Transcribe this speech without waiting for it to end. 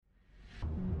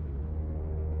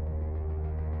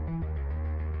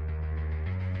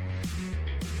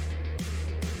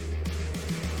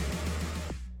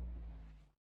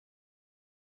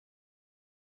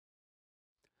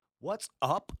What's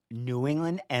up, New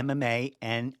England MMA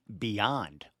and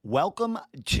beyond? Welcome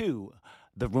to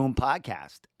the Room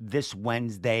Podcast. This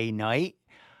Wednesday night,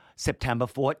 September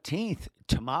 14th.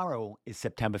 Tomorrow is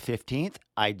September 15th.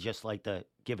 I'd just like to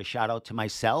give a shout out to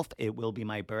myself. It will be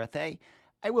my birthday.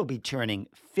 I will be turning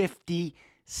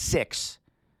 56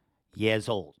 years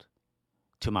old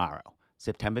tomorrow,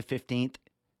 September 15th,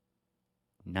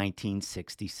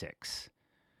 1966.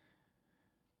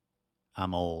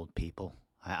 I'm old, people.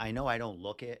 I know I don't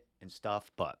look it and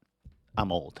stuff, but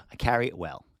I'm old. I carry it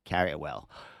well.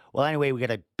 Well, anyway, we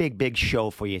got a big show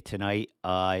for you tonight.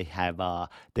 I have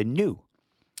the new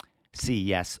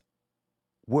CES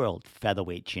World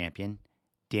Featherweight Champion,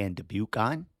 Dan Dubuque,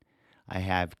 on. I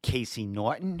have Casey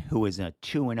Norton, who is a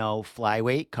 2-0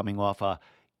 flyweight, coming off a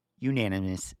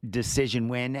unanimous decision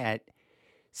win at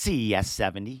CES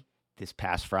 70 this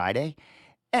past Friday.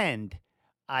 And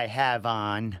I have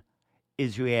on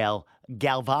Israel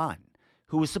Galvan,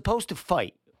 who was supposed to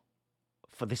fight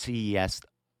for the CES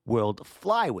World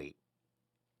Flyweight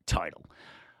title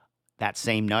that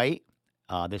same night,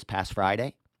 this past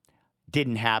Friday.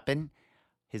 Didn't happen.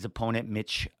 His opponent,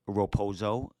 Mitch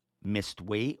Raposo, missed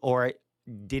weight or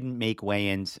didn't make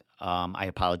weigh-ins. I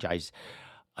apologize.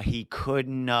 He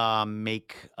couldn't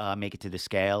make it to the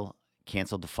scale.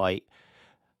 Canceled the fight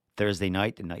Thursday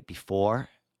night, the night before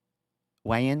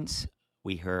weigh-ins.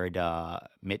 We heard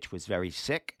Mitch was very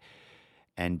sick,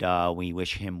 and we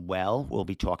wish him well. We'll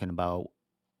be talking about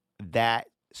that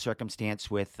circumstance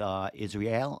with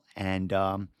Israel and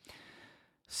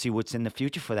see what's in the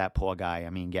future for that poor guy.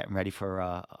 I mean, getting ready for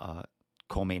a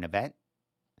co-main event,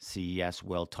 CES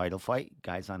World Title fight.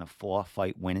 Guy's on a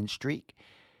 4-fight winning streak,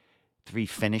 3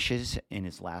 finishes in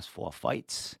his last 4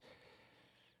 fights.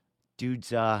 Dude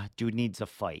needs a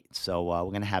fight, so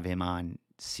we're gonna have him on.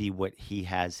 See what he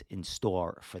has in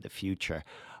store for the future.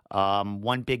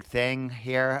 One big thing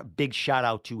here, big shout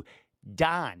out to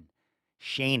Don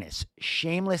Shanis,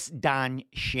 Shameless Don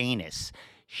Shanis.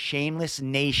 Shameless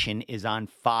Nation is on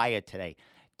fire today.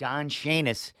 Don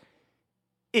Shanis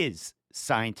is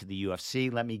signed to the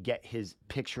UFC. Let me get his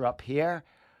picture up here.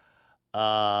 Where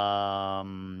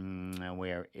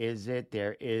is it?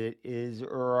 There it is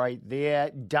right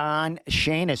there. Don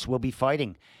Shanis will be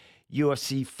fighting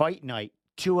UFC Fight Night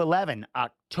 211,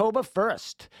 October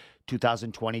 1st,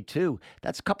 2022.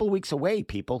 That's a couple of weeks away,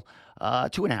 people.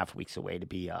 2.5 weeks away, to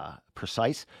be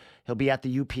precise. He'll be at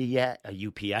the UPS.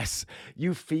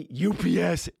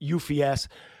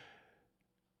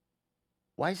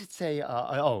 Why does it say,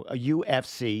 a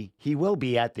UFC? He will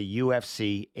be at the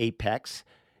UFC Apex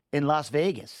in Las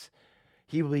Vegas.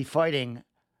 He will be fighting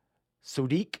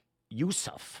Sodiq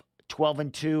Yusuff,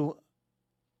 12-2.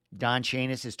 Don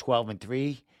Shanis is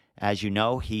 12-3. As you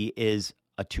know, he is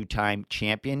a 2-time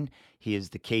champion. He is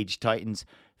the Cage Titans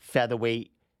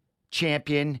featherweight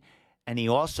champion, and he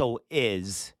also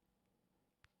is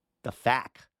the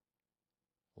FAC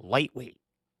lightweight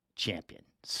champion.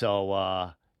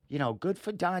 So, good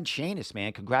for Don Shanis,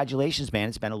 man. Congratulations, man.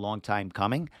 It's been a long time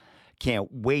coming. Can't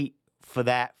wait for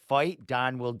that fight.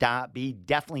 Don will be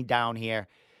definitely down here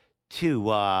to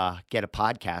get a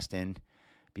podcast in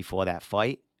before that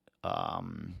fight.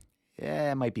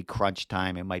 It might be crunch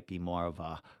time. It might be more of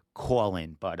a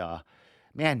call-in. But,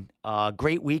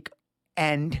 great week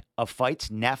end of fights.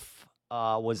 Neff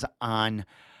was on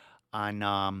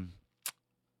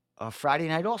Friday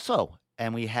night also.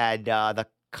 And we had the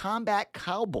Combat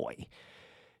Cowboy,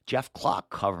 Jeff Clark,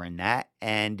 covering that.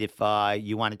 And if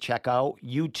you want to check out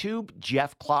YouTube,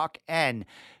 Jeff Clark and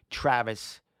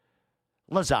Travis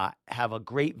Lazat have a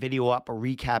great video up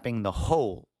recapping the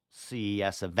whole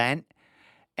CES event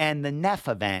and the Neff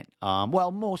event.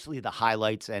 Mostly the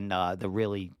highlights and the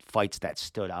really fights that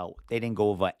stood out. They didn't go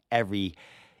over every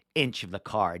inch of the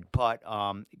card, but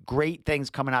great things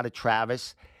coming out of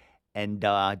Travis and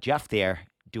Jeff there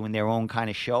doing their own kind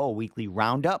of show, a weekly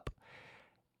roundup,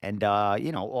 and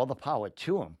all the power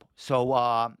to them.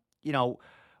 So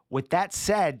with that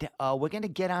said, we're going to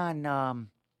get on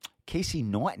Casey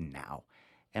Norton now,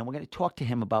 and we're going to talk to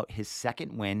him about his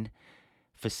second win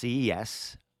for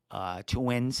CES, 2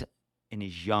 wins in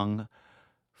his young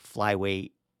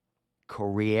flyweight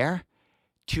career,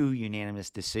 2 unanimous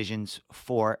decisions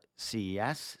for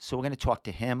CES. So we're going to talk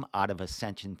to him out of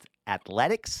Ascension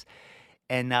Athletics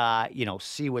and,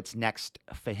 see what's next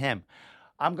for him.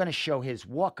 I'm going to show his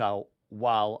walkout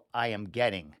while I am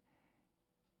getting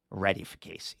ready for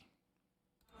Casey.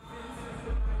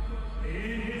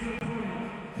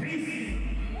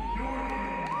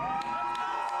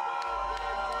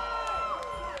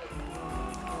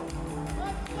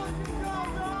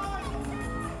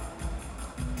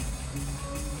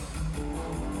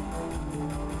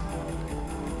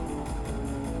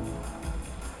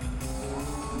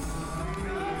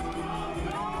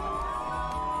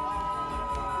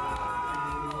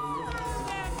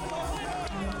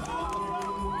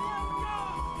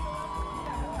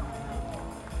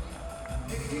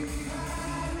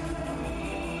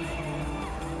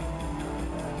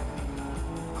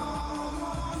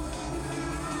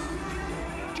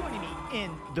 Joining me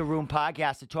in the room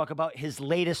podcast to talk about his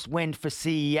latest win for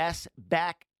CES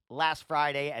back last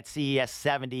Friday at CES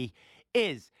 70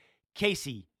 is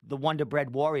Casey, the Wonder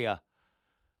Bread Warrior.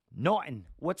 Norton,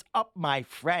 what's up, my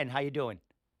friend? How you doing?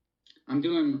 I'm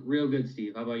doing real good,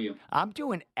 Steve. How about you? I'm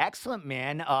doing excellent,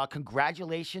 man.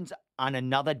 Congratulations on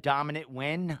another dominant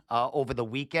win over the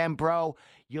weekend, bro.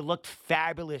 You looked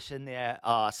fabulous in there.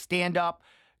 Stand up,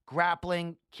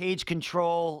 grappling, cage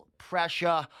control,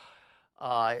 pressure,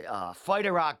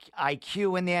 fighter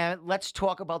IQ in there. Let's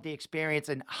talk about the experience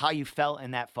and how you felt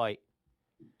in that fight.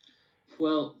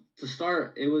 Well, to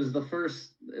start, it was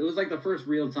like the first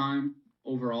real time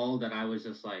overall that I was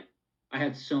just like, I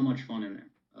had so much fun in there.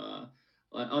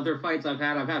 Other fights I've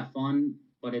had fun,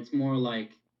 but it's more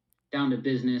like down to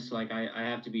business. Like I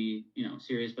have to be,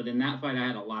 serious. But in that fight, I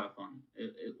had a lot of fun.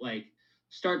 Like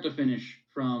start to finish,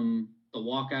 from the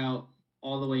walkout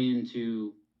all the way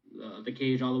into the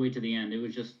cage, all the way to the end. It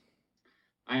was just,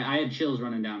 I had chills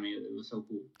running down me. It was so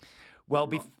cool Well,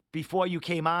 overall. before you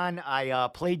came on, I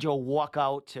played your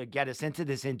walkout to get us into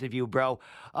this interview, bro.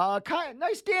 Kind of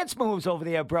nice dance moves over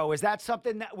there, bro. Is that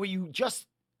something that were you just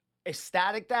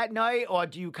ecstatic that night, or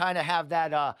do you kind of have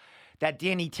that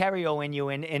Danny Terrio in you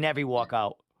in every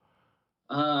walkout?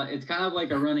 It's kind of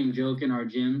like a running joke in our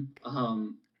gym.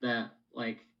 That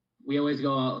like we always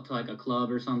go out to like a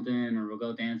club or something, or we'll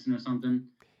go dancing or something,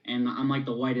 and I'm like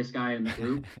the whitest guy in the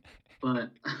group, but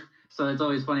so it's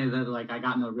always funny that like I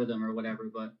got no rhythm or whatever.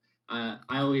 But I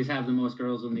always have the most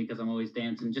girls with me because I'm always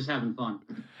dancing, just having fun,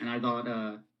 and I thought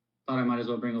I might as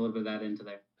well bring a little bit of that into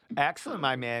there. Excellent,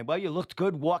 my man. Well, you looked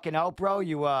good walking out, bro.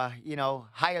 You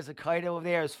high as a kite over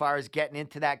there as far as getting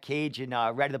into that cage and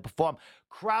ready to perform.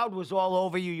 Crowd was all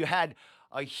over you. You had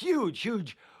a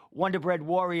huge Wonder Bread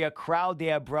Warrior crowd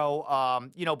there, bro.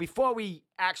 Before we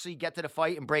actually get to the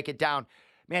fight and break it down,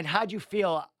 man, how'd you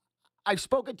feel? I've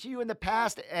spoken to you in the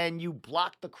past, and you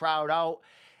blocked the crowd out,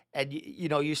 and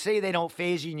you say they don't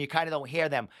phase you, and you kind of don't hear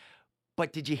them.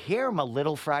 But did you hear them a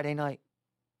little Friday night?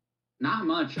 Not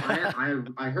much.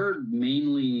 I heard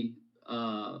mainly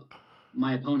uh,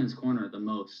 my opponent's corner the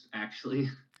most, actually.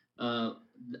 Uh,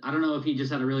 I don't know if he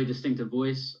just had a really distinctive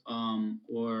voice,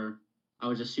 or I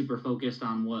was just super focused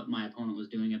on what my opponent was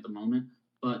doing at the moment.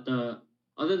 But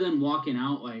other than walking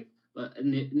out, like, but in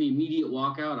the immediate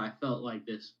walkout, I felt like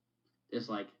this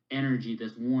like energy,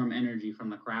 this warm energy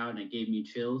from the crowd, and it gave me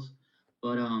chills.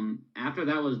 But after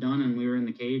that was done and we were in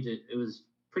the cage, it was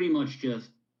pretty much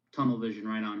just tunnel vision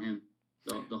right on him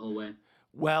the whole way.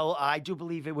 Well, I do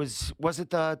believe it was it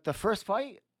the first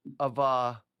fight of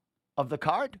uh of the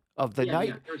card of the Yeah, night?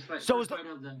 yeah. So First was the fight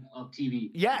of the of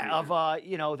TV yeah right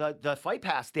of there. the fight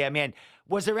pass there, man.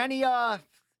 Was there any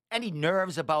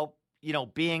nerves about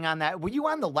being on that? Were you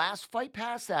on the last fight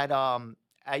pass at No,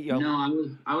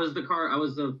 I was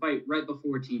the fight right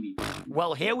before TV.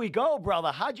 Well, here we go,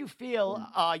 brother. How'd you feel?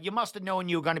 Yeah. You must have known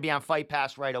you were going to be on Fight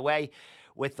Pass right away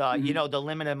with, Mhm. the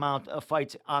limited amount of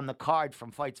fights on the card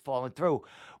from fights falling through.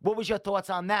 What was your thoughts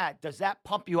on that? Does that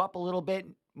pump you up a little bit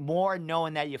more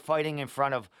knowing that you're fighting in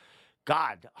front of,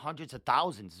 God, hundreds of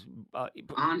thousands?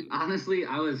 Honestly,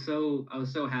 I was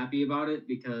so happy about it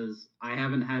because I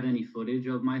haven't had any footage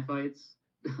of my fights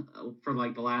for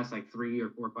like the last like 3 or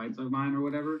 4 fights of mine or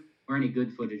whatever, or any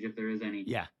good footage if there is any.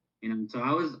 Yeah. So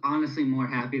I was honestly more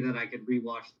happy that I could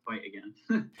rewatch the fight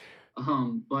again.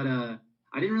 But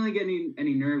I didn't really get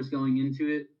any nerves going into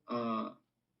it.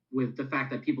 With the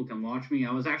fact that people can watch me,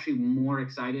 I was actually more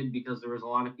excited because there was a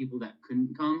lot of people that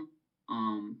couldn't come.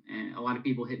 And a lot of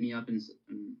people hit me up and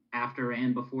after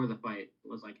and before the fight. It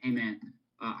was like, hey man,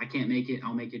 I can't make it.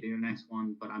 I'll make it to your next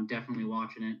one, but I'm definitely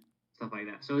watching it. Stuff like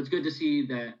that. So it's good to see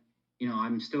that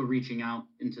I'm still reaching out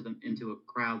into a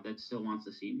crowd that still wants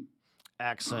to see me. Uh,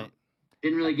 Excellent.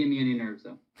 didn't really give me any nerves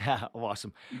though.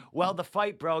 Awesome. Well, the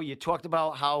fight, bro, you talked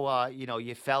about how,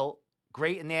 you felt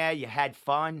great in there. You had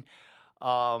fun.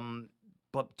 Um,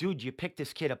 but dude, you picked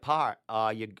this kid apart.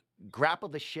 You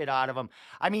grappled the shit out of him.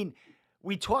 I mean,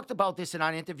 we talked about this in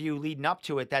our interview leading up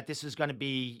to it that this is going to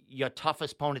be your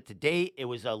toughest opponent to date. It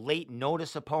was a late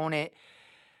notice opponent,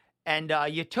 and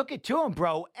you took it to him,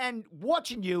 bro. And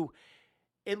watching you,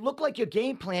 it looked like your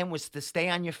game plan was to stay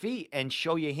on your feet and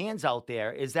show your hands out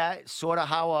there. Is that sort of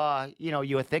how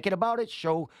you were thinking about it?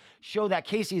 Show that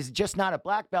Casey is just not a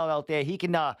black belt out there. He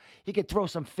can throw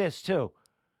some fists too.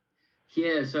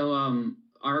 Yeah, so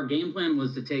our game plan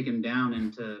was to take him down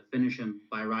and to finish him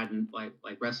by riding like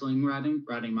wrestling riding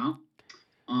him out.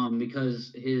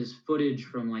 Because his footage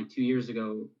from like 2 years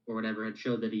ago or whatever had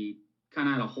showed that he kind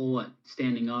of had a hole at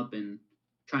standing up and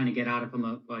trying to get out of from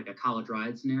a college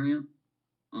ride scenario.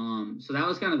 So that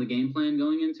was kind of the game plan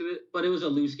going into it, but it was a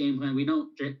loose game plan. We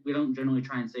don't generally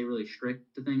try and stay really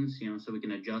strict to things, so we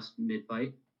can adjust mid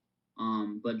fight.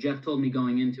 But Jeff told me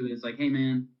going into it, it's like, hey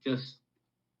man, just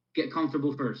get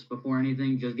comfortable first before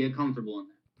anything. Just get comfortable in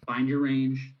there. Find your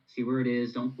range, see where it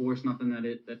is. Don't force nothing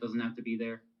that doesn't have to be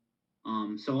there.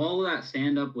 So all of that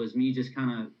stand up was me just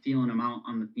kind of feeling him out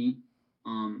on the feet.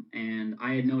 And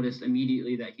I had noticed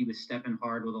immediately that he was stepping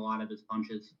hard with a lot of his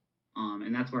punches.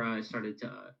 And that's where I started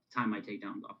to time my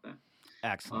takedowns off that.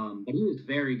 Excellent. But he was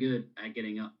very good at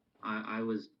getting up. I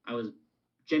was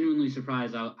genuinely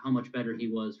surprised how much better he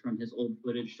was from his old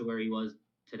footage to where he was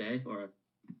today or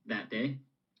that day.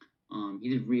 He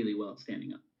did really well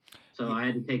standing up. So I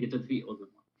had to take it to the feet a little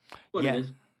bit more. What Yeah. it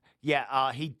is.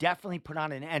 Yeah, he definitely put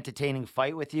on an entertaining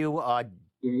fight with you. Yeah,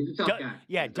 he's a tough guy.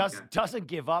 Yeah, He's a tough guy. doesn't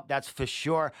give up. That's for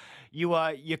sure.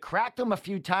 You cracked him a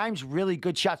few times. Really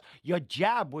good shots. Your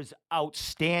jab was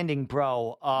outstanding,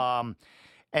 bro.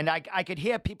 And I could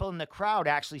hear people in the crowd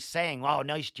actually saying, "Oh,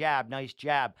 nice jab, nice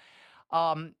jab."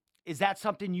 Is that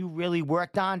something you really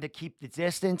worked on to keep the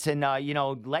distance and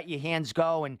let your hands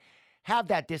go and have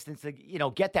that distance to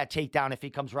get that takedown if he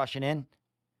comes rushing in?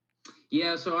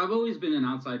 Yeah, so I've always been an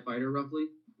outside fighter, roughly,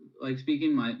 like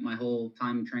speaking my whole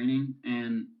time training,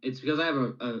 and it's because I have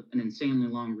an insanely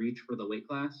long reach for the weight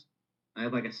class. I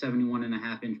have like a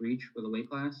 71.5 inch reach for the weight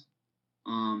class.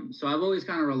 So I've always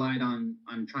kind of relied on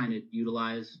trying to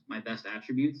utilize my best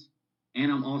attributes,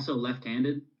 and I'm also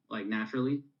left-handed, like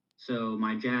naturally. So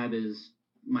my jab is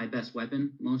my best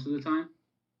weapon most of the time.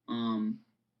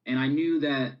 And I knew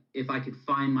that if I could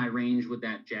find my range with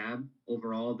that jab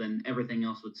overall, then everything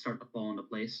else would start to fall into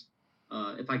place.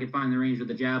 If I could find the range with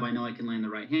the jab, I know I can land the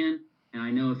right hand, and I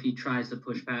know if he tries to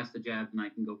push past the jab, then I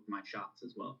can go for my shots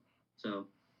as well. So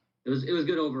it was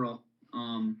good overall.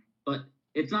 But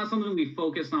it's not something we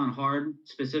focused on hard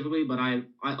specifically, but I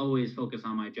always focus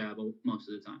on my jab most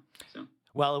of the time. So.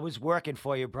 Well, it was working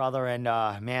for you, brother, and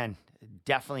man,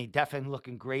 definitely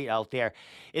looking great out there.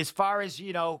 As far as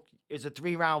it's a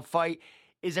 3-round fight.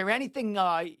 Is there anything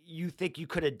you think you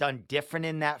could have done different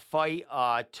in that fight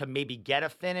to maybe get a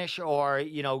finish, or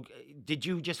did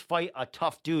you just fight a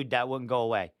tough dude that wouldn't go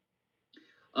away?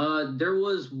 There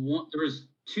was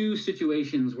two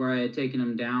situations where I had taken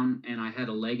him down and I had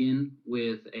a leg in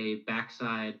with a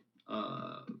backside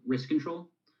wrist control.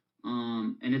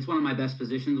 And it's one of my best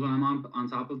positions when I'm on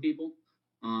top of people.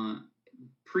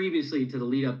 Previously to the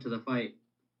lead up to the fight,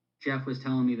 Jeff was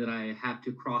telling me that I have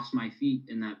to cross my feet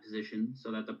in that position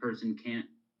so that the person can't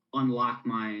unlock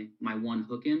my one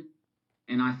hook in.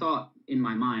 And I thought in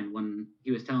my mind when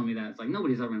he was telling me that, it's like,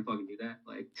 nobody's ever gonna fucking do that.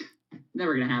 Like,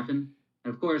 never gonna happen.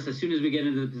 And of course, as soon as we get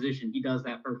into the position, he does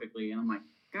that perfectly. And I'm like,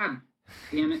 God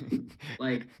damn it.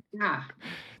 Like, yeah.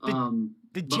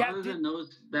 But other than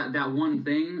that one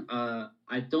thing,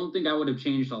 I don't think I would have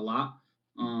changed a lot.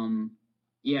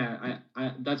 Yeah,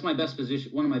 I that's my best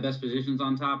position, one of my best positions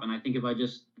on top, and I think if I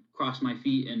just crossed my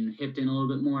feet and hipped in a little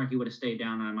bit more, he would have stayed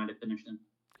down and I might have finished him.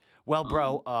 Well,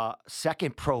 bro,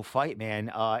 second pro fight,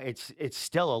 man. It's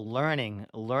still a learning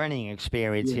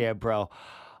experience here, bro.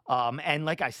 And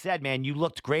like I said, man, you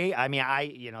looked great. I mean,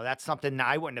 that's something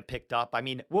I wouldn't have picked up. I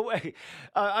mean,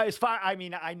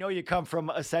 I know you come from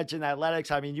Ascension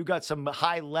Athletics. I mean, you got some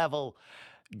high level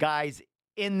guys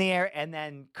in there and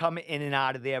then come in and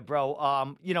out of there, bro.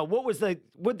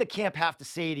 What the camp have to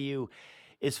say to you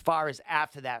as far as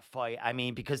after that fight? I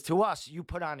mean, because to us, you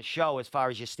put on a show as far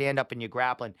as your stand up and your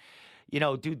grappling.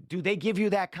 Do they give you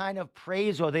that kind of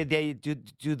praise, or do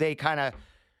they kind of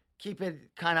keep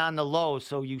it kind of on the low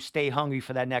so you stay hungry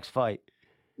for that next fight?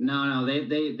 No,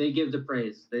 they give the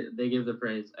praise. They give the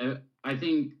praise. I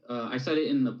think I said it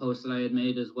in the post that I had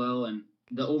made as well, and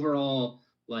the overall,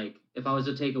 like, if I was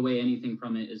to take away anything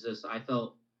from it, is this: I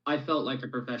felt like a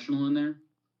professional in there,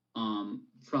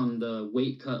 from the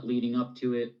weight cut leading up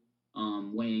to it,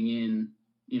 weighing in,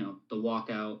 the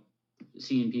walkout,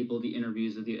 seeing people, the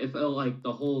interviews with you. It felt like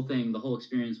the whole thing, the whole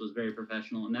experience was very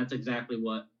professional, and that's exactly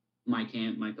what my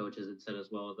coaches had said as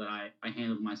well, that I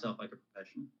handled myself like a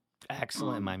professional.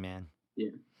 Excellent, my man. Yeah.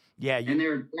 Yeah, and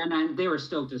they were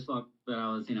stoked as fuck that I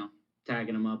was,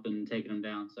 tagging them up and taking them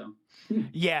down. So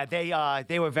yeah,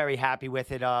 they were very happy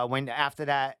with it. When after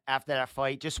that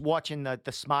fight, just watching the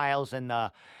smiles and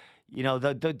the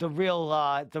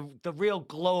real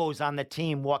glows on the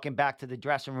team walking back to the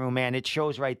dressing room, man, it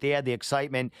shows right there the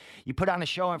excitement. You put on a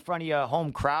show in front of your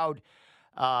home crowd,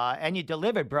 and you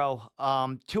delivered, bro.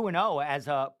 2-0 as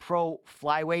a pro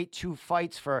flyweight, 2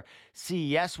 fights for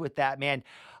CES with that, man.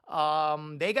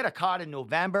 They got a card in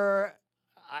November.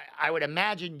 I would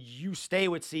imagine you stay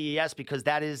with CES because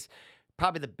that is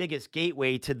probably the biggest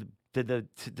gateway to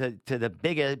the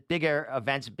bigger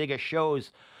events, bigger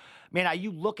shows. Man, are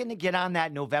you looking to get on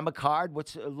that November card?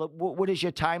 What is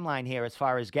your timeline here as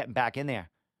far as getting back in there?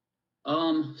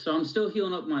 So I'm still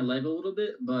healing up my leg a little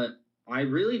bit, but I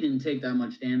really didn't take that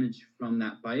much damage from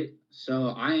that fight. So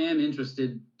I am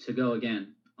interested to go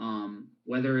again.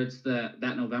 Whether it's that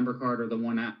November card or the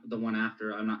one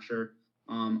after, I'm not sure.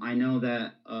 I know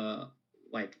that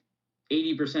like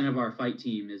 80% of our fight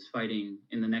team is fighting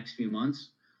in the next few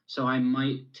months. So I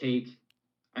might take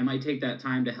that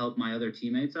time to help my other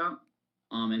teammates out,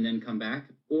 and then come back.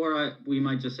 Or we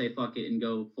might just say fuck it and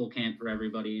go full camp for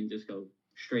everybody and just go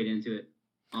straight into it.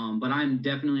 But I'm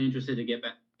definitely interested to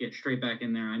get straight back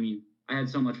in there. I mean, I had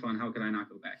so much fun. How could I not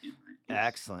go back in? Right?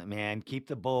 Excellent, man. Keep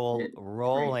the ball It's great.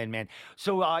 rolling, man.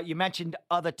 So you mentioned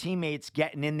other teammates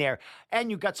getting in there, and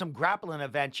you got some grappling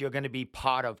events you're going to be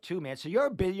part of too, man. So you're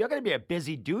going to be a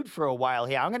busy dude for a while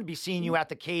here. I'm going to be seeing you at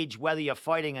the cage whether you're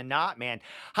fighting or not, man.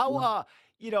 How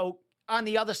on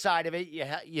the other side of it,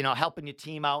 helping your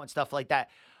team out and stuff like that.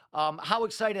 How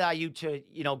excited are you to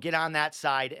get on that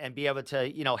side and be able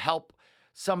to help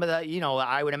some of the,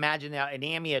 I would imagine that an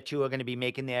amateur or two are going to be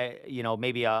making their,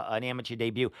 maybe an amateur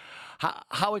debut.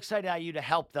 How excited are you to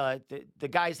help the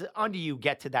guys that under you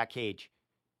get to that cage?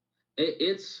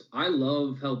 I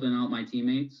love helping out my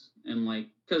teammates, and like,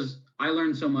 because I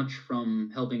learned so much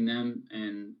from helping them,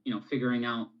 and figuring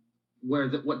out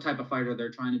what type of fighter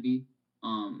they're trying to be,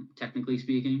 technically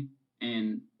speaking.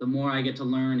 And the more I get to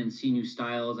learn and see new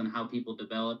styles and how people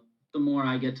develop, the more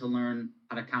I get to learn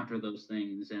how to counter those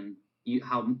things, and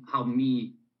how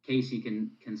me, Casey,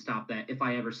 can stop that if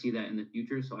I ever see that in the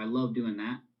future. So I love doing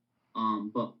that.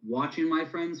 But watching my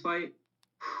friends fight,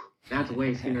 that's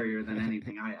way scarier than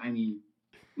anything. I mean,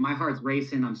 my heart's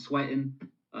racing. I'm sweating.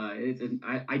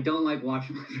 I don't like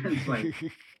watching my friends fight.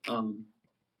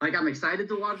 Like, I'm excited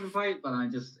to watch them fight, but I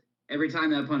just every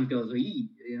time that punch goes,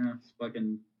 it's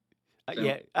fucking. So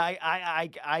Yeah,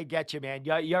 I get you, man.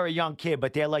 You're a young kid,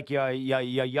 but they're like your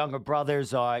younger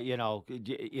brothers, or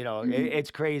mhm.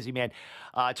 it's crazy, man.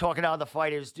 Talking to other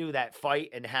fighters do that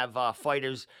fight and have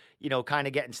fighters, kind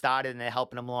of getting started and they're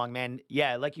helping them along, man.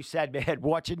 Yeah, like you said, man,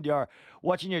 watching your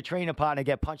trainer partner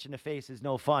get punched in the face is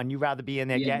no fun. You rather be in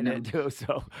there Yeah, getting it no. too.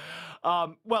 So,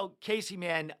 well, Casey,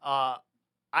 man,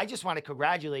 I just want to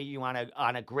congratulate you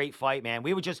on a great fight, man.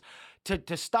 We were just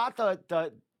to start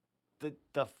the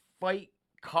fight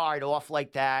card off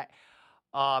like that.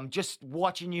 Just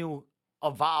watching you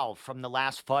evolve from the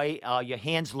last fight. Your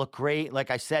hands look great.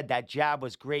 Like I said, that jab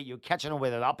was great. You're catching him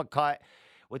with an uppercut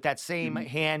with that same Mhm.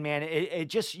 hand, man. It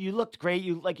just you looked great.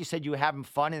 You like you said, you were having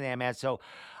fun in there, man. So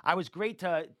I was great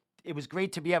to it was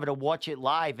great to be able to watch it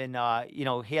live and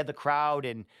hear the crowd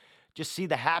and just see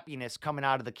the happiness coming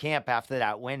out of the camp after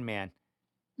that win, man.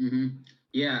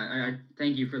 Yeah, I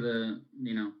thank you for the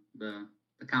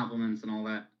compliments and all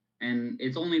that. And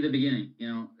it's only the beginning.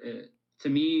 To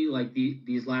me, like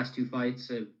these last two fights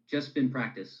have just been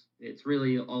practice. It's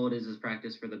really all it is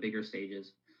practice for the bigger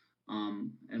stages.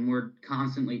 And we're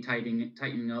constantly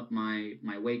tightening up my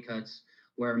weight cuts,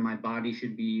 where my body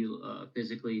should be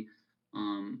physically,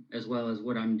 as well as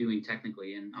what I'm doing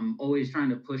technically. And I'm always trying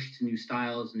to push to new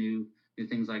styles, new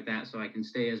things like that, so I can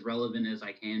stay as relevant as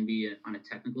I can be on a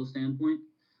technical standpoint.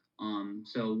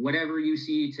 So whatever you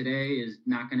see today is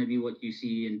not going to be what you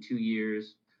see in 2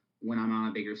 years when I'm on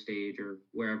a bigger stage or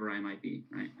wherever I might be.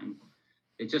 Right?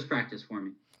 It's just practice for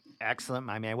me. Excellent,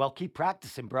 my man. Well, keep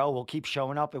practicing, bro. We'll keep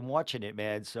showing up and watching it,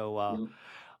 man. So,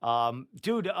 You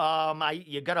dude,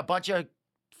 you got a bunch of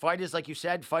fighters, like you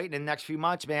said, fighting in the next few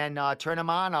months, man. Turn them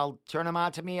on. I'll turn them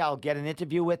on to me. I'll get an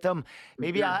interview with them. For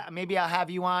sure. Maybe I'll have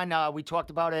you on. We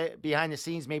talked about it behind the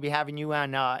scenes. Maybe having you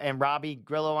on and Robbie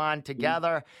Grillo on Yeah.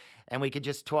 together. And we could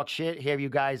just talk shit, hear you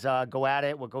guys go at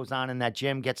it, what goes on in that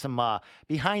gym, get some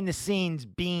behind the scenes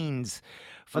beans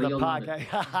for Oh, the you'll love it.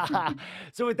 podcast.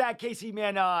 So with that, Casey,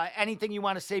 man, anything you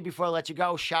want to say before I let you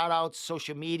go? Shout outs,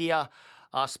 social media,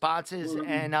 sponsors, Well,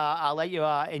 and I'll let you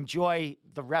enjoy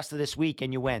the rest of this week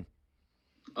and you win.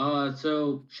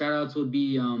 so shout outs would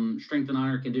be Strength and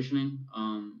Honor Conditioning,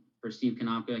 for Steve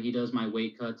Kanopka. He does my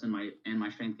weight cuts and my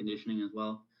strength conditioning as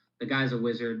well. The guy's a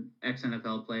wizard, ex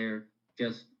NFL player,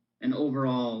 just an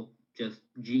overall just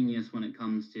genius when it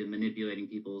comes to manipulating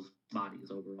people's bodies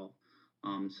overall.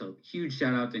 So huge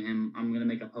shout out to him. I'm gonna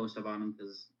make a post about him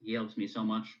because he helps me so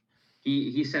much.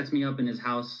 He sets me up in his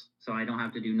house so I don't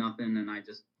have to do nothing, and I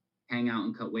just hang out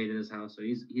and cut weight at his house. So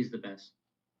he's the best.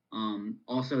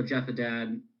 Also, Jeff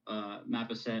Haddad,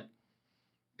 Mappaset,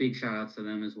 big shout outs to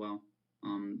them as well.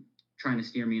 trying to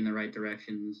steer me in the right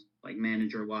directions, like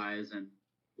manager wise and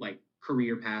like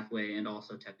career pathway, and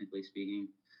also technically speaking.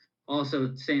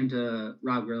 Also, same to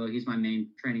Rob Grillo. He's my main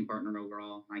training partner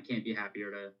overall. I can't be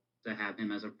happier to have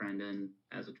him as a friend and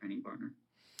as a training partner.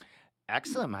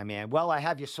 Excellent, my man. Well, I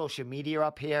have your social media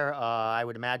up here. I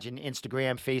would imagine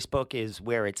Instagram, Facebook is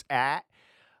where it's at.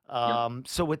 Yep.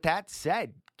 So with that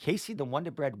said, Casey, the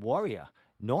Wonder Bread Warrior,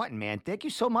 Norton, man, thank you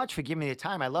so much for giving me the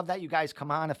time. I love that you guys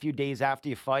come on a few days after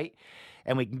you fight,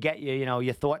 and we can get you,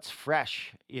 your thoughts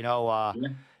fresh. Yeah.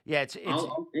 Yeah, it's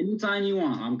Anytime you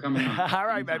want, I'm coming on. all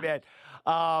right, my Anytime.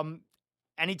 man. Um,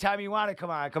 Anytime you want to come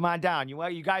on down.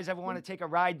 You guys ever want to take a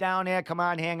ride down there? Come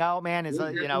on, hang out, man.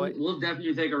 We'll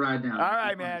definitely take a ride down. All I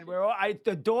right, promise man. you.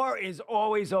 The door is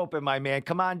always open, my man.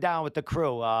 Come on down with the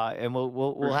crew, and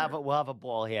we'll For have sure. we'll have a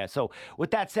ball here. So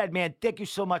with that said, man, thank you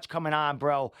so much coming on,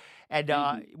 bro. And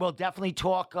Thank you. we'll definitely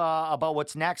talk about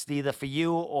what's next, either for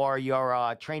you or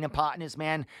your training partners,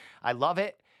 man. I love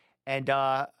it, and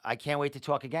I can't wait to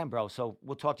talk again, bro. So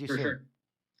we'll talk to you For soon. sure.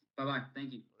 Bye bye.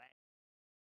 Thank you.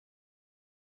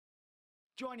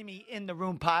 Joining me in the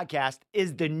room podcast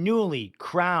is the newly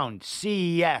crowned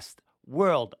CES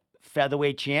World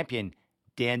Featherweight Champion,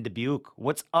 Dan Dubuque.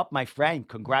 What's up, my friend?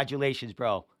 Congratulations,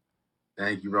 bro.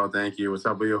 Thank you, bro. Thank you. What's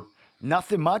up with you?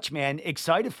 Nothing much, man.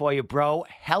 Excited for you, bro.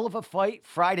 Hell of a fight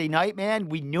Friday night, man.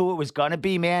 We knew it was going to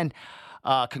be, man.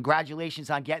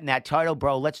 Congratulations on getting that title,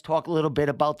 bro. Let's talk a little bit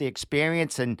about the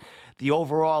experience and the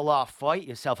overall fight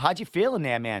yourself. How'd you feel in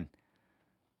there, man?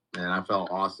 Man, I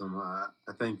felt awesome. I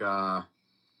think I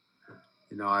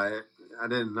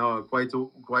didn't know quite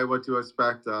what to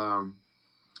expect. I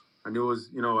knew it was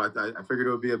I figured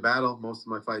it would be a battle. Most of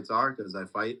my fights are because I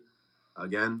fight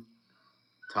again,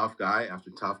 tough guy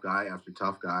after tough guy after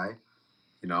tough guy.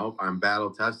 I'm battle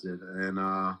tested, and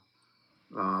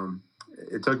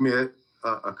it took me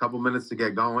a couple minutes to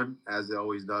get going, as it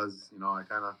always does. I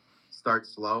kind of start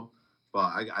slow,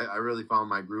 but I really found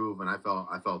my groove, and I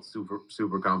felt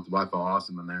super comfortable. I felt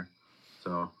awesome in there.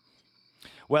 So.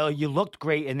 Well, you looked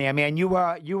great in there, man. You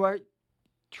were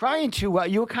trying to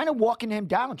you were kind of walking him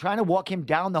down, trying to walk him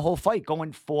down the whole fight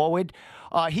going forward.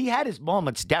 He had his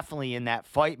moments definitely in that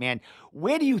fight, man.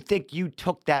 Where do you think you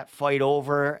took that fight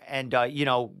over and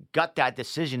got that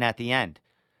decision at the end?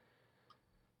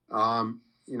 I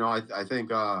think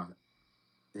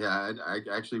yeah, I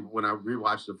actually, when I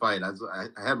rewatched the fight, I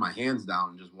had my hands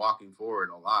down just walking forward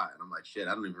a lot, and I'm like, shit,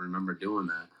 I don't even remember doing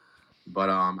that. But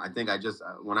I think I just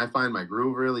when I find my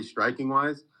groove really striking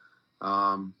wise,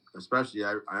 especially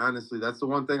I honestly, that's the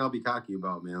one thing I'll be cocky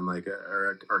about, man, like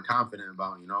or confident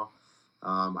about.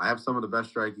 I have some of the best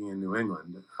striking in New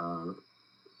England.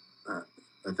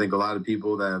 I think a lot of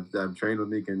people that have trained with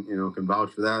me can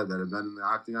vouch for that. That have been in the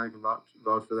octagon can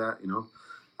vouch for that.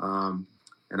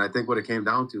 And I think what it came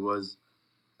down to was,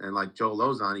 and like Joe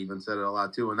Lozon even said it a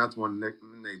lot too, and that's one of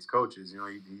Nate's coaches.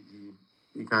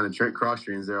 He kind of cross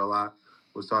trains there a lot.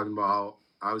 Was talking about how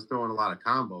I was throwing a lot of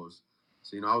combos,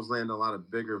 so I was landing a lot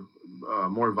of bigger,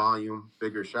 more volume,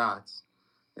 bigger shots,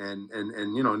 and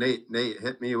Nate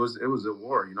hit me. It was a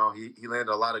war. He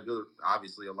landed a lot of good,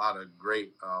 obviously a lot of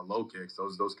great low kicks.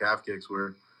 Those calf kicks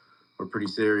were pretty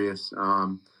serious.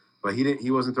 But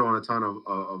he wasn't throwing a ton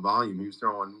of volume. He was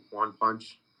throwing one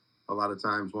punch a lot of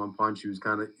times. One punch. He was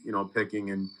kind of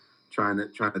picking and trying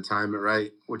to time it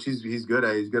right, which he's good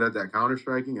at. He's good at that counter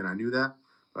striking, and I knew that.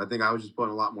 But I think I was just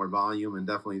putting a lot more volume and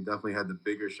definitely had the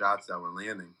bigger shots that were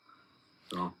landing.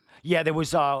 So. Yeah, there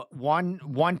was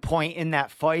one point in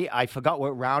that fight. I forgot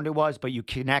what round it was, but you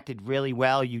connected really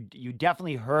well. You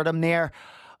definitely hurt him there.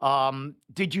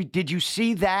 Did you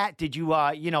see that? Did you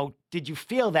did you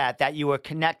feel that you were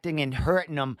connecting and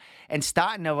hurting him and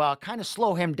starting to kind of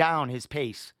slow him down his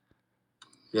pace?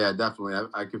 Yeah, definitely.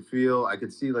 I could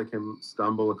see like him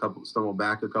stumble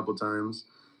back a couple times,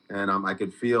 and I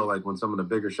could feel like when some of the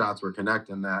bigger shots were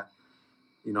connecting that.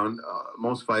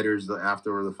 Most fighters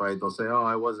after the fight, they'll say, "Oh,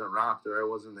 I wasn't rocked," or "I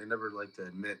wasn't." They never like to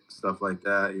admit stuff like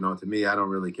that. To me, I don't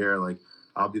really care. Like,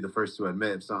 I'll be the first to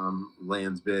admit if something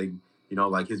lands big.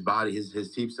 Like his body,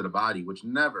 his teeps to the body, which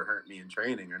never hurt me in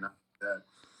training or not that.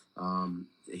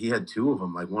 He had two of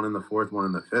them, like one in the fourth, one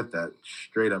in the fifth, that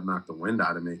straight up knocked the wind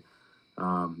out of me.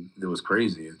 It was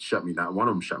crazy. It shut me down. One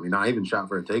of them shut me down. I even shot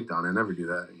for a takedown. I never do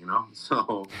that,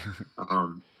 So,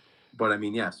 but I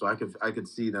mean, yeah. So I could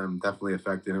see them definitely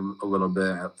affecting him a little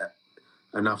bit,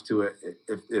 enough to it.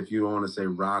 If you don't want to say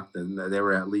rock, then they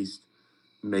were at least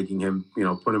making him,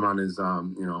 put him on his,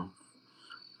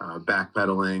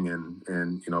 backpedaling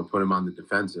and put him on the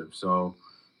defensive. So,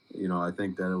 I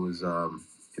think that it was,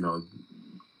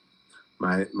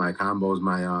 my combos,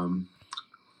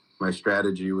 my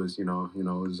strategy was,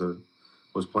 was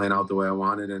was playing out the way I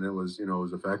wanted, and it was, it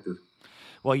was effective.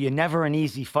 Well, you're never in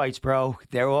easy fights, bro.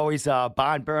 They're always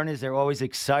barn burners. They're always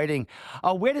exciting.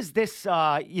 Where does this,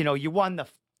 you won the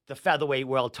featherweight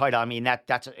world title. I mean,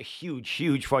 that's a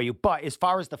huge for you. But as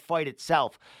far as the fight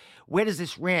itself, where does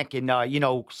this rank in,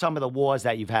 some of the wars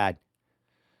that you've had?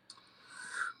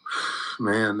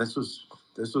 Man, this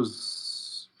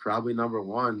was probably number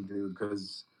one, dude,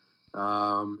 because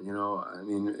I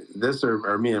mean, this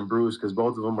or me and Bruce, because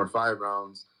both of them were 5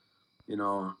 rounds, you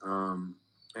know,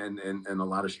 and a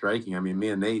lot of striking. I mean, me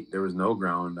and Nate, there was no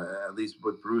ground. At least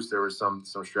with Bruce, there were some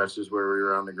stretches where we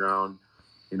were on the ground.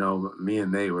 Me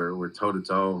and Nate were toe to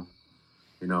toe,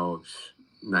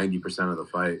 90% of the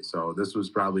fight. So this was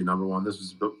probably number one. This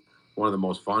was one of the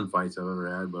most fun fights I've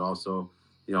ever had, but also,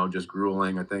 just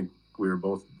grueling. I think we were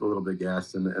both a little bit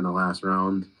gassed in the last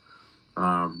round.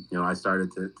 I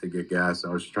started to get gassed. I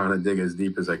was trying to dig as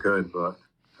deep as I could, but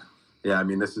yeah, I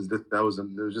mean, it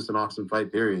was just an awesome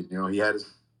fight. Period. He had his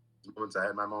moments, I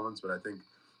had my moments, but I think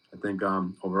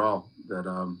overall that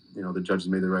the judges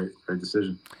made the right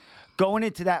decision. Going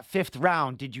into that fifth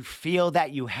round, did you feel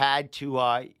that you had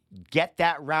to get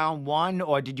that round won,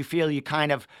 or did you feel you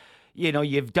kind of,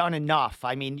 you've done enough?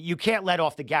 I mean, you can't let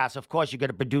off the gas. Of course, you're going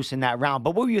to produce in that round.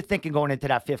 But what were you thinking going into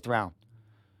that fifth round?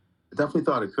 I definitely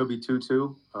thought it could be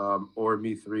 2-2 or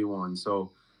me 3-1.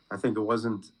 So I think it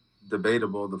wasn't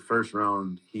debatable. The first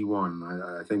round, he won.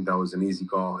 I think that was an easy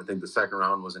call. I think the second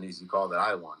round was an easy call that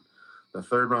I won. The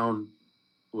third round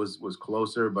was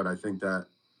closer, but I think that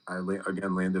I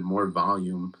again landed more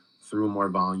volume, threw more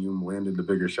volume, landed the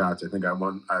bigger shots. I think I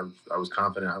won. I was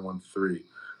confident I won 3.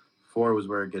 4 was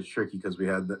where it gets tricky because we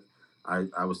had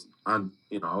I was on.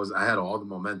 I had all the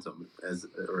momentum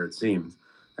or it seemed,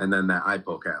 and then that eye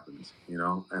poke happens.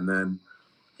 And then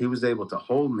he was able to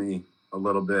hold me a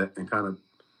little bit and kind of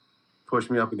push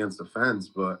me up against the fence.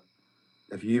 But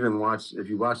if you watch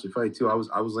the fight too, I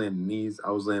was landing knees,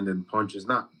 I was landing punches,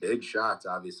 not big shots,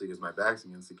 obviously, because my back's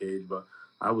against the cage, but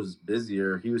I was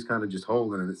busier. He was kind of just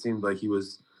holding, and it seemed like he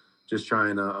was just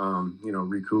trying to,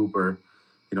 recoup or,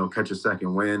 catch a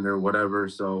second win or whatever.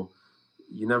 So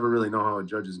you never really know how a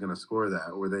judge is going to score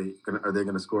that. Are they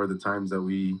going to score the times that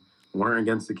we weren't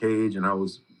against the cage and I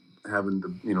was having the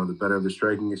better of the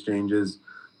striking exchanges,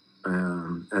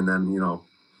 and then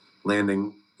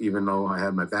landing even though I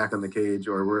had my back on the cage,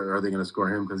 or are they going to score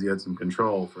him because he had some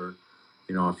control for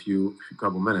a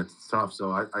couple minutes? It's tough.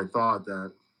 So I thought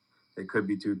that it could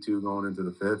be 2-2 going into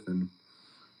the fifth, and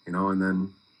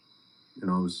then it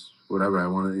was whatever I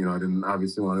wanted. I didn't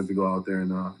obviously wanted to go out there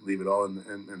and leave it all in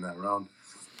that round.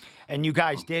 And you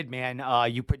guys did, man.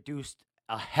 You produced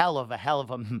a hell of a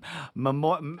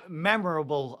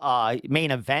memorable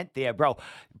main event there, bro.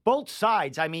 Both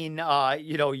sides. I mean,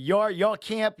 your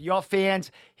camp, your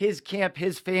fans, his camp,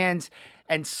 his fans,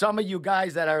 and some of you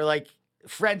guys that are like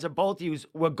friends of both of you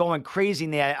were going crazy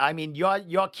in there. I mean,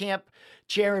 your camp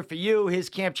cheering for you, his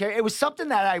camp cheering. It was something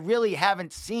that I really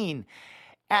haven't seen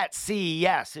at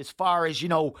CES as far as,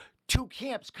 two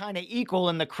camps kind of equal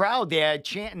in the crowd there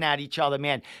chanting at each other,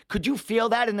 man. Could you feel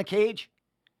that in the cage?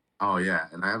 Oh yeah,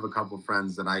 and I have a couple of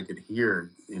friends that I could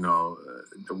hear,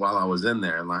 while I was in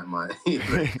there. Like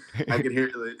I could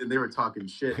hear, and they were talking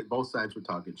shit. Both sides were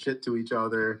talking shit to each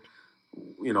other,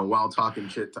 while talking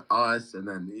shit to us. And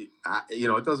then,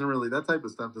 it doesn't really, that type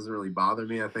of stuff doesn't really bother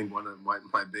me. I think one of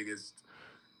my biggest,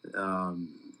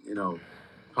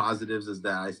 positives is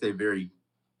that I stay very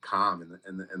calm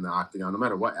in the octagon, no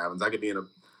matter what happens. I could be in a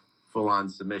full-on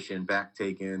submission, back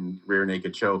taken, rear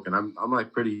naked choke, and I'm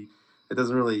like pretty. It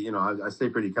doesn't really, I stay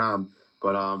pretty calm.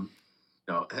 But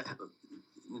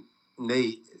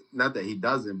Nate, not that he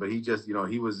doesn't, but he just,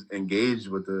 he was engaged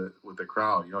with the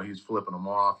crowd. He was flipping them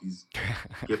off. He's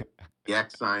giving the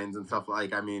X signs and stuff.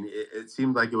 Like, I mean, it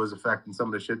seemed like it was affecting, some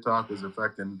of the shit talk was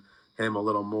affecting him a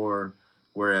little more.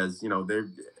 Whereas,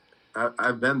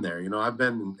 I've been there. I've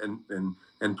been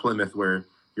in Plymouth where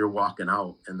you're walking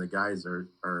out and the guys are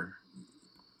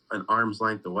an arm's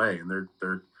length away, and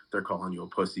they're calling you a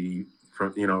pussy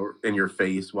from in your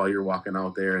face while you're walking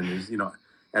out there, and there's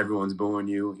everyone's booing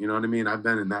you. You know what I mean? I've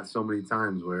been in that so many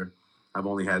times where I've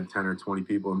only had 10 or 20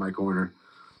 people in my corner.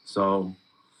 So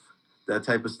that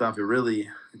type of stuff, it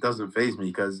doesn't faze me,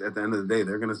 because at the end of the day,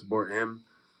 they're going to support him.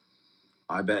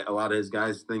 I bet a lot of his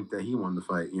guys think that he won the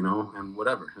fight, and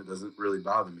whatever. It doesn't really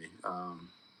bother me.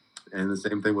 And the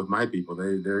same thing with my people.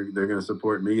 They're going to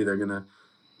support me. They're going to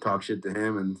talk shit to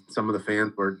him. And some of the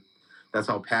fans that's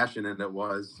how passionate it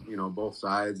was, both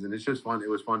sides. And it's just fun. It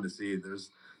was fun to see.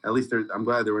 I'm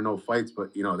glad there were no fights,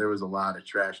 but there was a lot of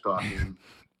trash talking,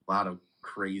 a lot of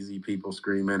crazy people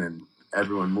screaming, and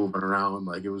everyone moving around.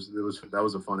 Like that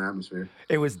was a fun atmosphere.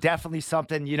 It was definitely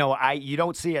something, you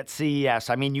don't see at CES.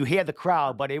 I mean, you hear the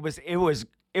crowd, but it was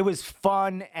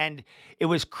fun, and it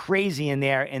was crazy in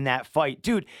there in that fight.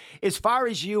 Dude, as far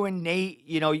as you and Nate,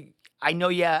 I know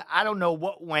I don't know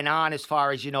what went on as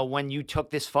far as, when you took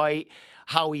this fight,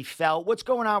 how he felt. What's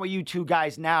going on with you two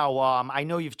guys now? I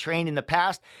know you've trained in the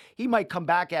past. He might come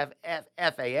back at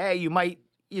FAA. You might,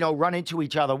 run into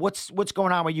each other. What's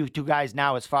going on with you two guys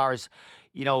now as far as,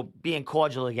 being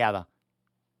cordial together?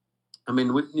 I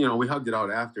mean, we hugged it out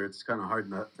after. It's kind of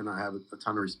hard to not have a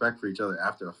ton of respect for each other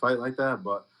after a fight like that.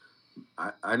 But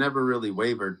I never really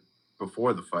wavered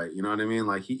before the fight. You know what I mean?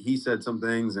 Like he said some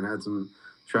things and had some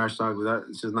trash talk with that.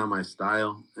 It's just not my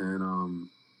style. And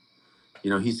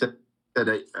he said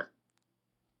that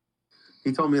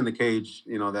he told me in the cage,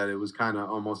 that it was kind of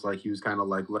almost like he was kind of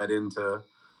like led into,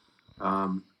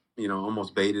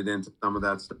 almost baited into some of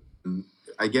that stuff. And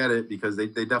I get it, because they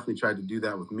definitely tried to do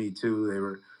that with me too. They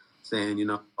were saying,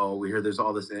 oh, we hear there's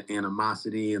all this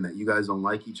animosity and that you guys don't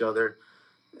like each other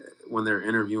when they're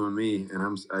interviewing me.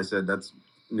 And I said, that's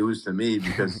news to me,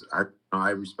 because I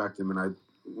respect him. And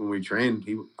when we trained,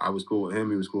 I was cool with him.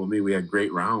 He was cool with me. We had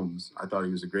great rounds. I thought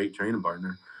he was a great training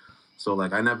partner. So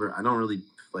like, I don't really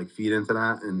like feed into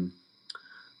that. And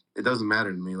it doesn't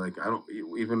matter to me. Like, I don't,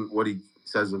 even what he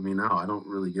says of me now, I don't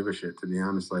really give a shit, to be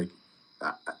honest. Like,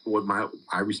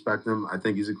 I respect him. I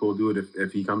think he's a cool dude.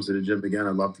 If he comes to the gym again,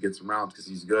 I'd love to get some rounds, because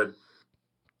he's good.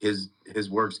 His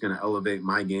work's going to elevate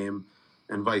my game,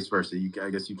 and vice versa. I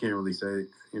guess you can't really say,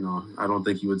 I don't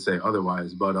think he would say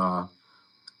otherwise. But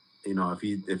if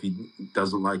he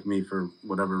doesn't like me for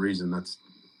whatever reason,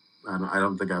 I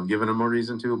don't think I've given him a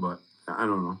reason to. But I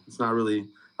don't know. It's not really.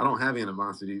 I don't have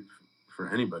animosity for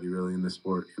anybody really in this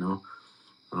sport.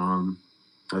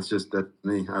 That's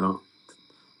me. I don't.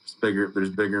 There's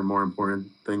bigger, more important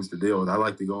things to deal with. I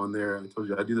like to go in there. I told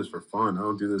you, I do this for fun. I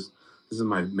don't do this. This is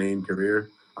my main career.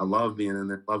 I love being in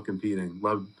there, love competing,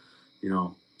 love,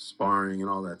 sparring and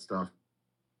all that stuff.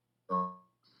 So,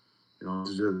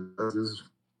 this is.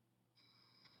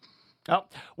 Oh,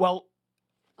 well,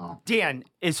 Dan,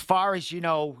 as far as,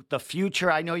 the future,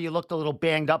 I know you looked a little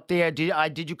banged up there.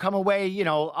 Did you come away,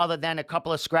 other than a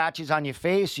couple of scratches on your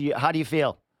face? How do you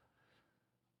feel?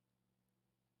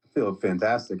 Feel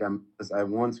fantastic. I have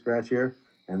one scratch here,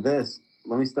 and this.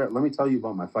 Let me tell you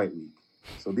about my fight week.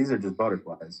 So these are just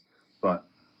butterflies, but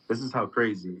this is how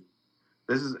crazy.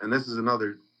 This is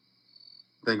another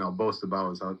thing I'll boast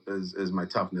about is my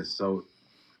toughness. So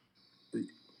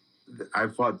I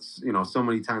fought, so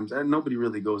many times, and nobody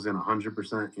really goes in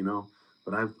 100%,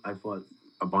 but I fought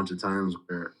a bunch of times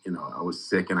where, I was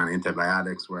sick and on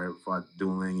antibiotics, where I fought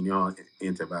dueling, and,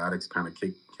 antibiotics kind of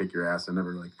kick your ass. I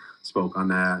never like spoke on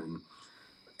that,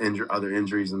 and other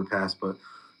injuries in the past. But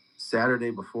Saturday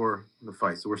before the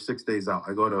fight, so we're 6 days out,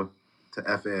 I go to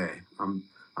FAA.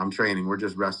 I'm training. We're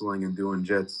just wrestling and doing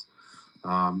jits.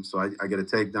 So I get a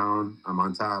takedown. I'm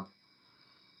on top,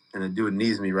 and a dude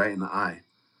knees me right in the eye,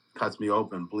 cuts me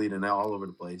open, bleeding out all over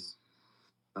the place.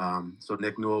 So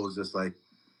Nick Newell was just like,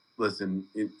 listen,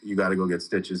 you got to go get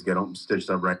stitches, get them stitched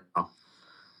up right now.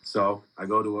 So I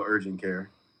go to an urgent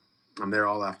care. I'm there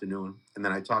all afternoon. And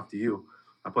then I talk to you.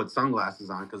 I put sunglasses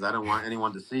on because I didn't want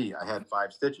anyone to see. I had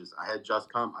 5 stitches. I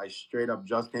straight up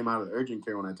just came out of the urgent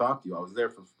care when I talked to you. I was there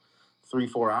for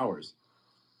 3-4 hours.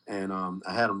 And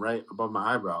I had them right above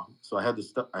my eyebrow. So I had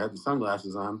the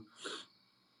sunglasses on.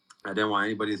 I didn't want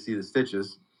anybody to see the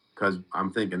stitches, because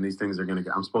I'm thinking these things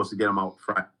I'm supposed to get them out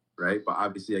Friday, right? But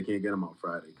obviously I can't get them out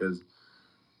Friday, because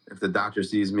if the doctor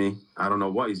sees me, I don't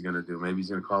know what he's going to do. Maybe he's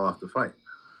going to call off the fight.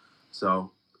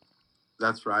 So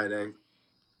that's Friday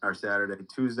or Saturday.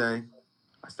 Tuesday,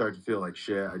 I start to feel like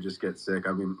shit. I just get sick.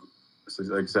 I mean,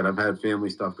 like I said, I've had family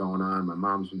stuff going on. My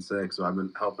mom's been sick, so I've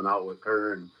been helping out with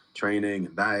her and training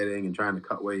and dieting and trying to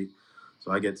cut weight.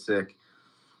 So I get sick.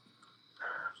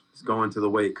 Just going to the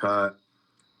weight cut.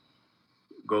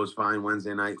 Goes fine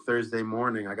Wednesday night. Thursday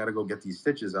morning, I got to go get these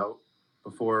stitches out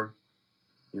before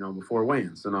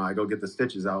weigh-in. So now I go get the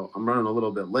stitches out. I'm running a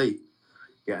little bit late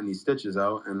getting these stitches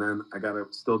out, and then I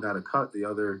still gotta cut the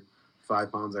other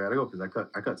 5 pounds. I gotta go, because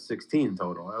I cut 16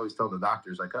 total. I always tell the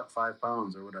doctors I cut 5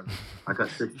 pounds or whatever. I cut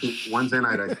 16 Wednesday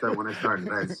night. When I started,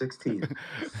 I had 16.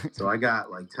 So I got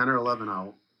like 10 or 11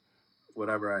 out,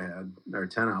 whatever I had, or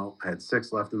 10 out. I had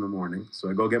 6 left in the morning. So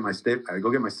I go get my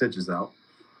stitches out.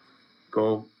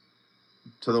 Go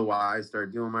to the Y,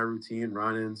 start doing my routine,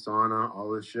 running, sauna, all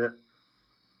this shit.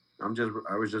 I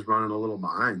was just running a little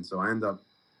behind. So I end up,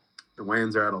 the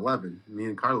weigh-ins are at 11. Me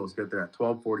and Carlos get there at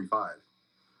 12:45.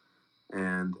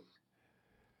 And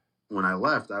when I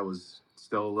left, I was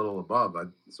still a little above. I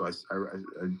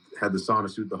had the sauna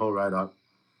suit the whole ride up.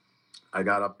 I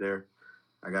got up there.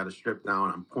 I got a strip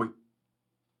down. I'm point.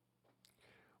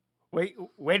 Wait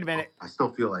a minute. I still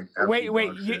feel like Wait, absolute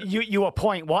dog you shit. you were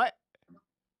point what?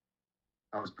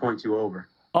 I was 0.2 over.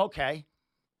 Okay.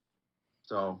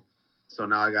 So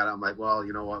now I'm like, well,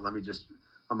 you know what? Let me just.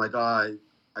 I'm like, oh,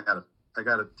 I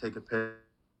gotta take a piss.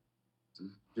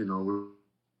 You know, we're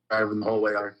driving the whole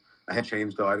way up. I had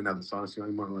changed though. I didn't have the sauna suit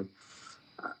anymore. Like,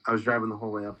 I was driving the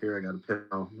whole way up here. I got a piss.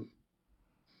 Oh,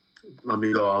 let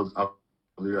me go. I'll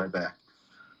be right back.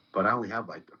 But I only have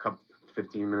like a couple,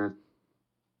 15 minutes.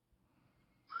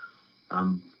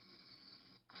 I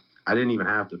didn't even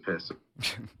have to piss.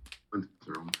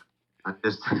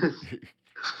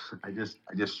 I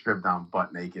just stripped down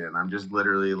butt naked, and I'm just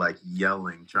literally like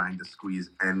yelling, trying to squeeze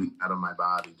any out of my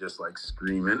body, just like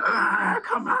screaming,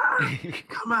 come on,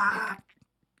 come on.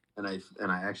 And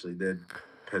I actually did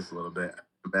piss a little bit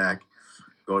back,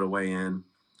 go to weigh in,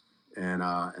 and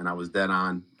I was dead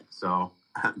on. So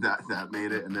that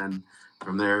made it. And then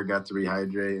from there got to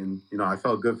rehydrate, and I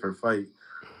felt good for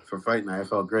fighting. I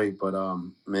felt great, but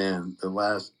man, the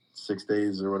last 6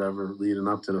 days or whatever leading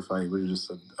up to the fight was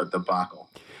just a debacle.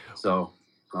 So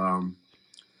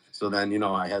then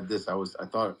I had this. I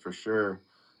thought for sure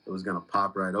it was gonna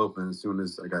pop right open as soon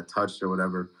as I got touched or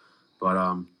whatever, but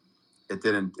it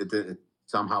didn't. It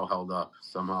somehow held up.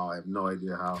 Somehow, I have no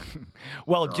idea how.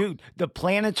 Well, dude, the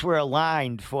planets were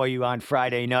aligned for you on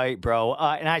Friday night, bro.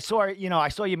 And I saw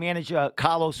your manager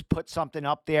Carlos put something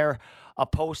up there, a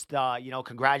post,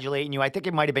 congratulating you. I think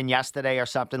it might have been yesterday or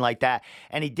something like that.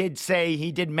 And he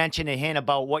did mention a hint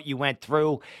about what you went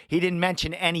through. He didn't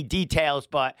mention any details,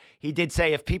 but he did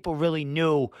say if people really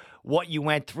knew what you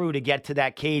went through to get to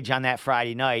that cage on that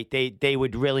Friday night, they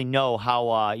would really know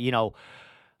how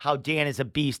Dan is a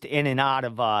beast in and out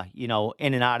of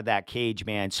that cage,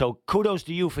 man. So kudos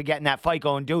to you for getting that fight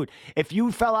going, dude. If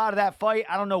you fell out of that fight,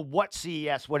 I don't know what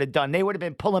CES would have done. They would have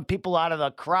been pulling people out of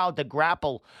the crowd to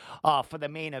grapple for the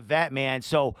main event, man.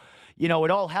 So, it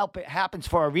all happens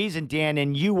for a reason, Dan,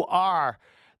 and you are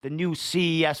the new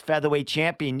CES featherweight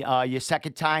champion. Your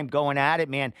second time going at it,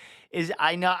 man.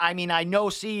 I know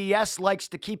CES likes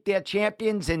to keep their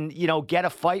champions and get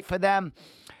a fight for them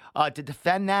to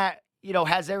defend that.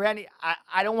 Has there any,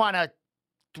 I don't want to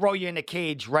throw you in the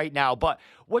cage right now, but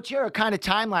what's your kind of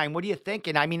timeline? What are you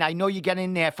thinking? I mean, I know you get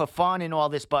in there for fun and all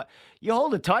this, but you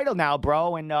hold a title now,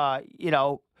 bro. And,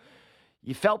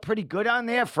 you felt pretty good on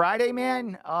there Friday,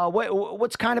 man.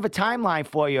 What's kind of a timeline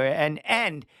for you?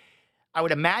 And I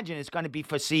would imagine it's going to be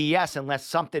for CES unless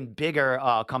something bigger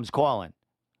comes calling.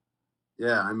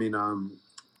 Yeah. I mean, I'm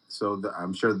sure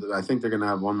I think they're going to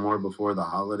have one more before the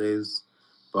holidays.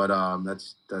 But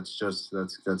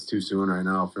that's too soon right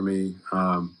now for me.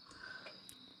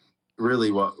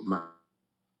 Really, what my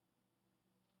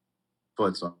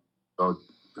foot. So I'll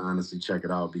honestly check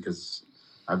it out because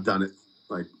I've done it.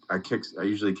 Like I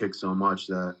usually kick so much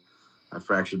that I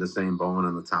fractured the same bone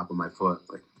on the top of my foot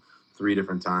like 3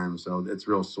 different times. So it's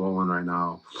real swollen right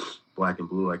now, black and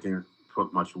blue. I can't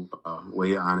put much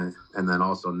weight on it. And then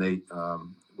also Nate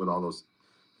with all those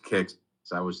kicks.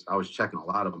 So I was checking a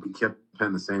lot of them. He kept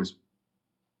hitting the same,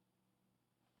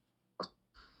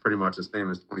 pretty much the same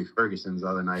as Tony Ferguson's the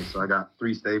other night. So I got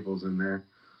 3 staples in there,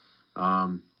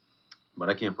 but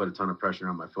I can't put a ton of pressure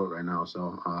on my foot right now.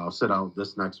 So I'll sit out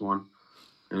this next one,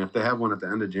 and if they have one at the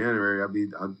end of January,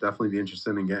 I'll definitely be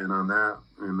interested in getting on that.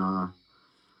 And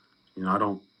I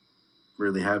don't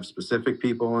really have specific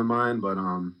people in mind, but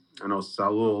I know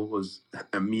Saul was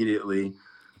immediately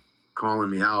calling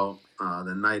me out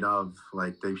the night of,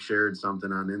 like they shared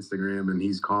something on Instagram and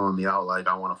he's calling me out like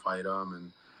I want to fight him.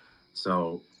 And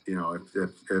so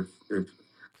if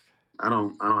I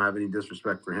don't have any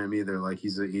disrespect for him either. Like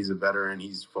he's a veteran.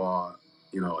 He's fought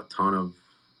a ton of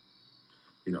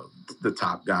the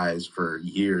top guys for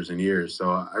years and years.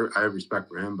 So I have respect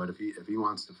for him. But if he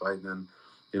wants to fight, then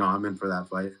I'm in for that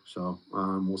fight. So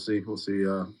we'll see.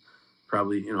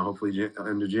 Probably hopefully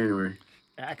end of January.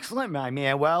 Excellent, my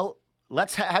man. Well,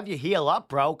 let's have you heal up,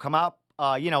 bro. Come up,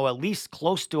 at least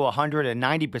close to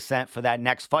 190% for that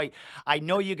next fight. I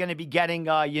know you're going to be getting,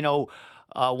 one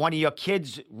of your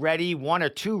kids ready, 1 or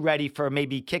 2 ready for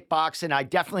maybe kickboxing.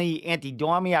 Definitely Anti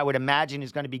Dormy, I would imagine,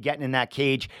 is going to be getting in that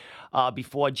cage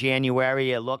before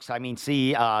January. It looks,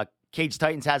 Cage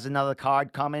Titans has another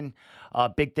card coming.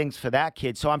 Big things for that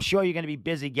kid. So I'm sure you're going to be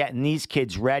busy getting these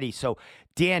kids ready. So,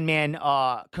 Dan, man,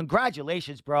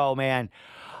 congratulations, bro, man.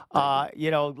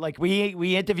 Like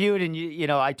we interviewed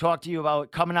and, I talked to you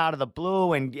about coming out of the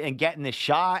blue and getting the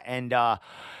shot. And,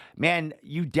 Man,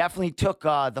 you definitely took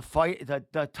the fight,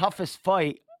 the toughest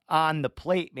fight on the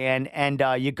plate, man, and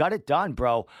you got it done,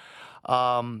 bro.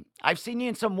 I've seen you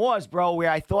in some wars, bro,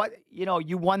 where I thought,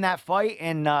 you won that fight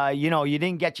and, you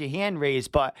didn't get your hand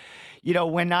raised. But,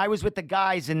 when I was with the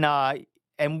guys and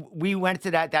we went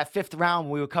to that fifth round,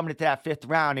 we were coming into that fifth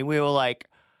round and we were like,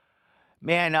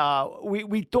 man,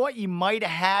 we thought you might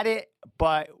have had it,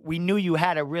 but we knew you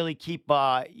had to really keep,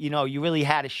 you really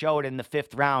had to show it in the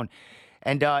fifth round.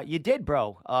 And you did,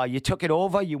 bro. You took it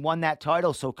over. You won that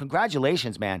title. So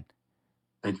congratulations, man.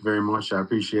 Thank you very much. I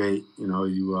appreciate,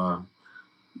 your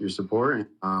support.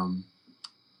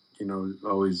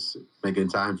 Always making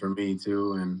time for me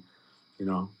too. And,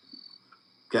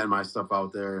 getting my stuff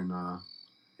out there and,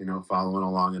 following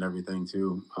along and everything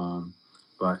too.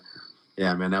 But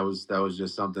yeah, man, that was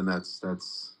just something that's,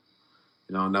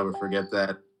 I'll never forget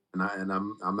that. And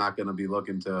I'm not going to be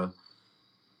looking to,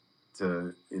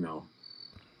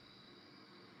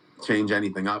 change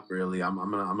anything up really. I'm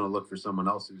gonna look for someone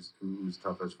else who's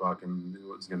tough as fuck and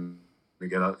who's gonna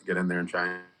get in there and try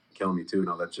and kill me too.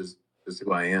 That's just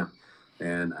who I am.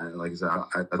 And like I said,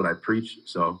 that's what I preach.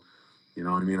 So, you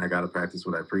know what I mean? I got to practice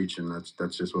what I preach, and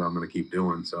that's just what I'm going to keep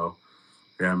doing. So,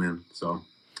 yeah, man. So,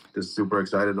 just super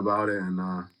excited about it, and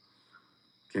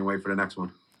can't wait for the next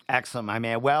one. Excellent, my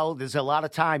man. Well, there's a lot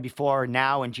of time before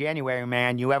now in January,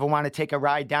 man. You ever want to take a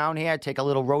ride down here, take a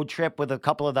little road trip with a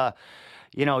couple of the,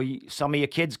 some of your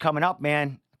kids coming up,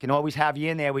 man? Can always have you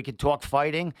in there. We can talk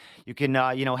fighting. You can,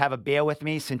 have a beer with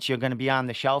me since you're going to be on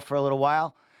the shelf for a little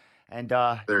while. And,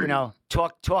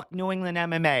 talk New England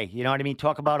MMA. You know what I mean?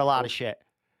 Talk about a lot of shit.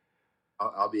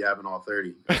 I'll be having all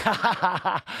 30.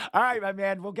 All right, my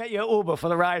man. We'll get you an Uber for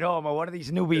the ride home, or one of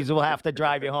these newbies will have to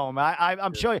drive you home.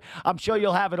 I'm sure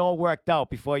you'll have it all worked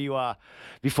out before you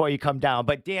come down.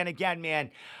 But Dan, again, man,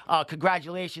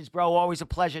 congratulations, bro. Always a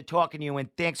pleasure talking to you, and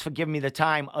thanks for giving me the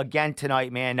time again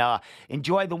tonight, man.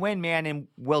 Enjoy the win, man, and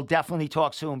we'll definitely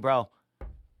talk soon, bro.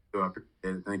 I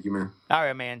appreciate it. Thank you, man. All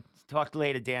right, man. Talk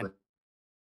later, Dan.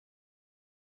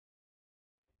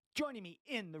 Joining me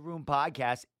in the room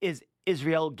podcast is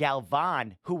Israel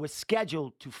Galvan, who was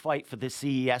scheduled to fight for the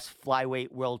CES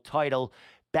flyweight world title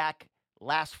back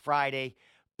last Friday,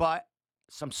 but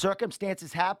some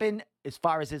circumstances happened as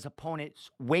far as his opponent's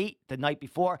weight the night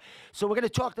before. So we're going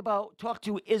to talk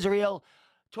to Israel,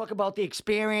 talk about the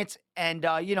experience, and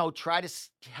try to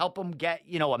help him get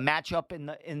a matchup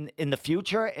in the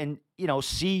future, and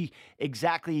see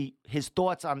exactly his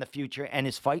thoughts on the future and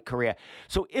his fight career.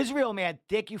 So Israel, man,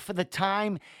 thank you for the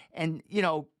time, and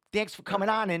thanks for coming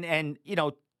on and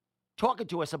talking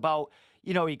to us about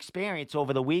experience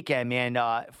over the weekend, man.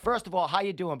 First of all, how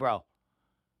you doing, bro?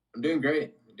 I'm doing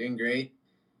great.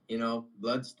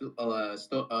 Blood's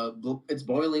still it's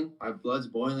boiling. My blood's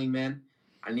boiling, man.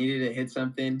 I needed to hit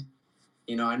something.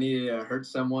 I needed to hurt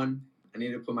someone. I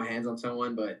needed to put my hands on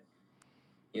someone, but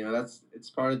it's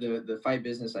part of the fight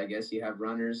business, I guess. You have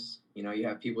runners, you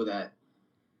have people that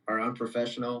are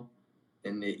unprofessional,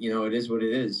 and it is what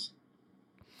it is.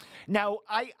 Now,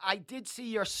 I did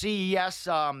see your CES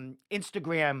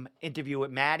Instagram interview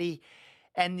with Maddie,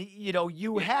 and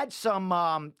you had some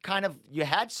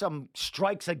some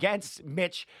strikes against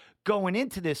Mitch going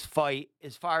into this fight.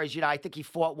 As far as I think he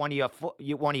fought one of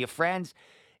your friends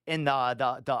in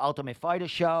the Ultimate Fighter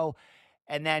show,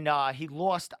 and then he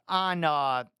lost on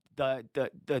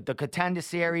the Contender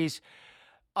Series.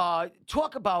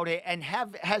 Talk about it, and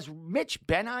has Mitch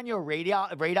been on your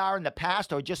radar in the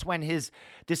past, or just when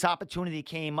this opportunity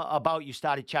came about, you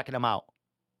started checking him out?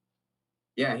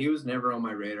 Yeah, he was never on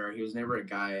my radar. He was never a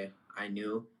guy I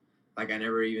knew. Like, I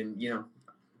never even,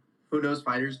 who knows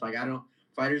fighters? Like,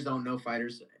 fighters don't know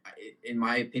fighters, in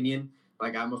my opinion.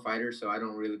 Like, I'm a fighter, so I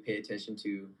don't really pay attention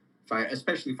to fight,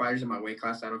 especially fighters in my weight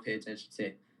class. I don't pay attention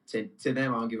to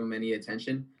them. I don't give them any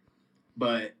attention.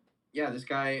 But yeah, this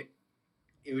guy,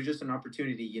 it was just an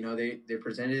opportunity. They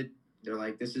presented. They're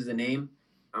like, this is the name.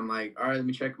 I'm like, all right, let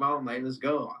me check him out. I'm like, let's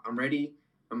go. I'm ready.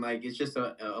 I'm like, it's just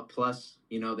a plus,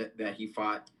 that he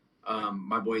fought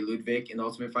my boy Ludwig in the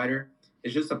Ultimate Fighter.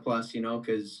 It's just a plus,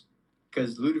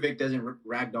 because Ludwig doesn't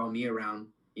ragdoll me around,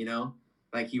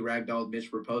 like he ragdolled Mitch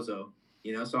Raposo,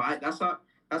 So that's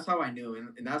how I knew,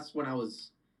 and that's when I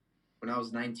was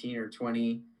 19 or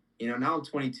 20. Now I'm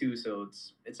 22, so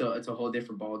it's a whole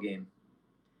different ball game.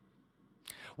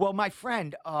 Well, my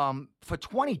friend, for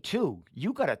 22,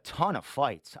 you got a ton of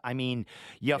fights. I mean,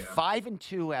 you're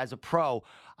 5-2 as a pro.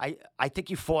 I think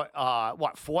you fought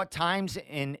 4 times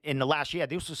in the last year.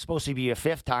 This was supposed to be your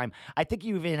 5th time. I think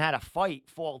you even had a fight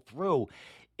fall through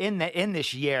in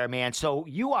this year, man. So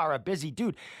you are a busy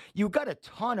dude. You got a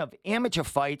ton of amateur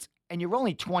fights, and you're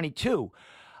only 22.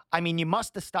 I mean, you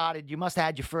must have started. You must have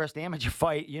had your first amateur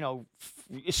fight.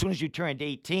 As soon as you turned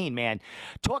 18, man.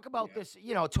 Talk about this.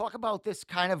 Talk about this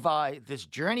kind of this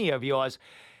journey of yours,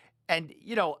 and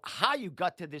how you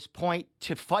got to this point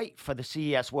to fight for the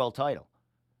CES world title.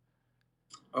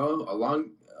 Oh,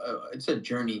 it's a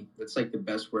journey. That's like the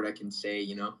best word I can say,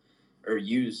 or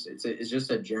use. It's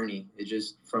just a journey. It's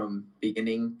just from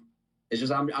beginning. It's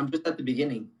just I'm just at the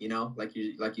beginning, like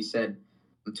you said.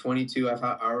 I'm 22.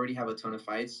 I already have a ton of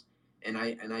fights, and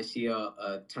I see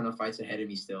a ton of fights ahead of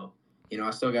me still.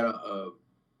 I still got a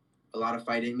lot of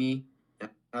fight in me, and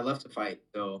I love to fight.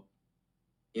 So,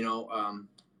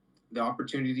 the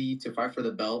opportunity to fight for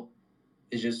the belt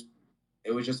is just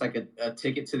it was just like a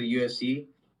ticket to the UFC.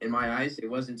 In my eyes, it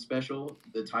wasn't special.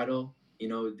 The title,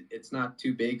 it's not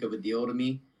too big of a deal to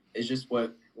me. It's just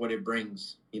what it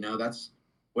brings. That's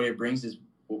what it brings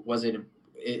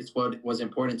it's what was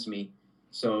important to me.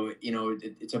 So,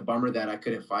 it's a bummer that I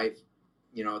couldn't fight,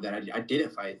 that I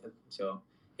didn't fight. So,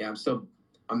 yeah,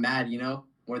 I'm mad,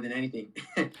 more than anything.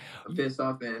 I'm pissed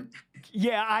off, man.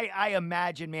 Yeah, I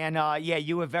imagine, man. Yeah,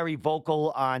 you were very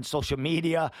vocal on social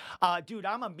media. Dude,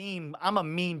 I'm a meme. I'm a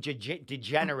meme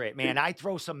degenerate, man. I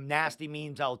throw some nasty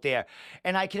memes out there,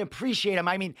 and I can appreciate them.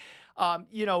 I mean,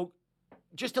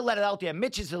 just to let it out there,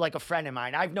 Mitch is like a friend of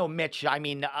mine. I've known Mitch. I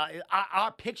mean,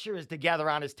 our picture is together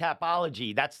on his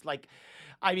Tapology. That's like,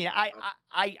 I mean,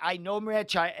 I know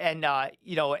Mitch.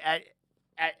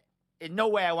 In no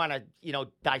way I want to,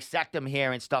 dissect him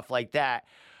here and stuff like that.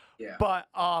 Yeah. But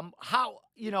how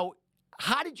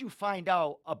did you find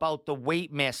out about the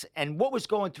weight miss, and what was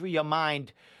going through your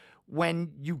mind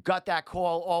when you got that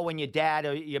call, or when your dad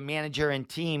or your manager and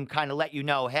team kind of let you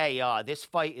know, hey, this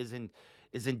fight is in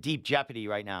deep jeopardy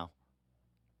right now?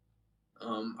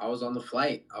 I was on the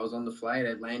flight. I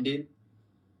landed,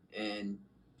 and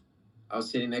I was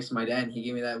sitting next to my dad, and he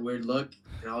gave me that weird look,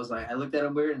 and I looked at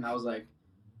him weird, and I was like,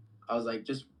 I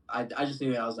just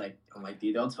knew it. I'm like,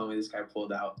 dude, don't tell me this guy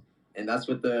pulled out. And that's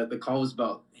what the call was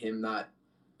about. Him not,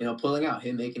 pulling out,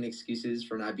 him making excuses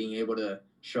for not being able to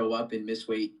show up and miss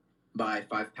weight by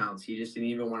 5 pounds. He just didn't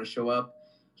even want to show up.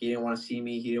 He didn't want to see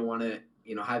me. He didn't want to,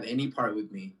 have any part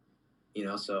with me,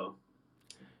 so,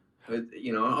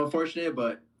 unfortunate,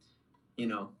 but,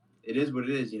 it is what it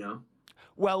is,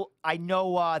 Well, I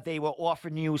know they were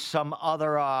offering you some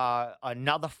other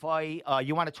another fight.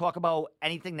 You want to talk about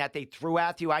anything that they threw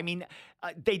at you? I mean,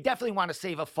 they definitely want to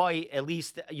save a fight. At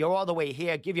least you're all the way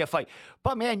here, give you a fight.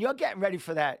 But man, you're getting ready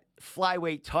for that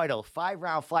flyweight title,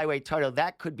 5-round flyweight title.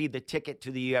 That could be the ticket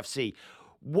to the UFC.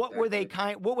 What were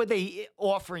they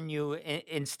offering you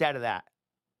instead of that?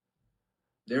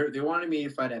 They wanted me to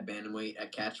fight at bantamweight,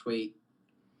 at catchweight,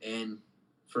 and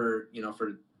for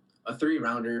a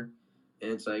 3-rounder.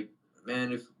 And it's like,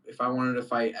 man, if I wanted to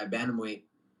fight at bantamweight,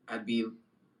 I'd be,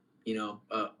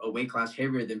 a weight class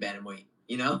heavier than bantamweight.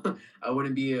 I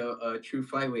wouldn't be a true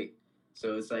flyweight.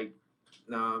 So it's like,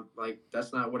 nah, like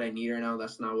that's not what I need right now.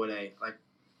 That's not what I like.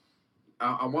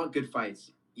 I want good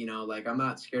fights. Like I'm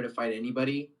not scared to fight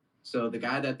anybody. So the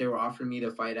guy that they were offering me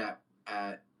to fight at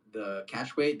the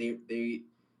catchweight,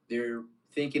 they're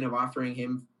thinking of offering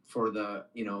him for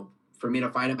for me to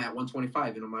fight him at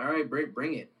 125. And I'm like, all right,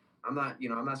 bring it. I'm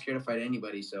not scared to fight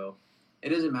anybody. So it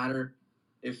doesn't matter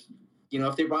if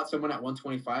they brought someone at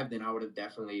 125, then I would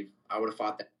have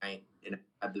fought that night and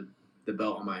had the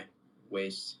belt on my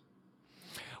waist.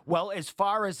 Well, as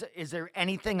far as, is there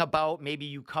anything about maybe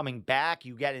you coming back,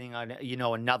 you getting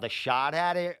another shot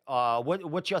at it?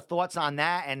 What's your thoughts on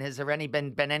that? And has there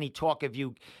been any talk of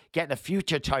you getting a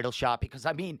future title shot? Because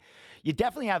I mean, you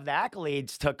definitely have the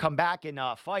accolades to come back and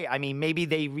fight. I mean, maybe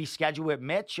they reschedule with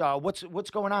Mitch. What's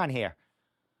going on here?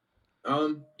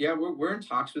 Yeah, we're in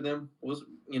talks with them.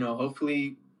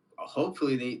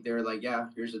 Hopefully they're like, yeah,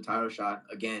 here's a title shot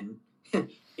again.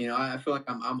 I feel like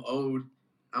I'm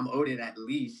owed it at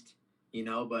least,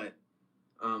 but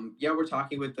yeah, we're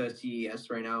talking with the CES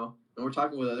right now, and we're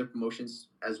talking with other promotions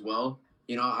as well.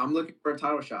 I'm looking for a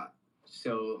title shot.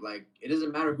 So like, it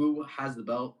doesn't matter who has the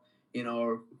belt,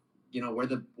 or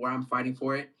where I'm fighting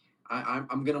for it.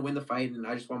 I'm gonna win the fight, and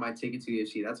I just want my ticket to the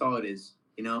UFC. That's all it is,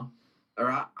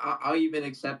 Or I'll even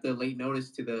accept the late notice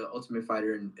to the Ultimate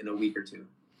Fighter in a week or two.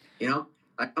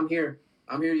 Like I'm here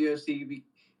UFC.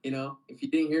 If you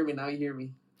didn't hear me, now you hear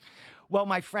me. Well,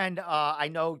 my friend, I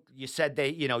know you said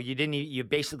that you're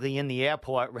basically in the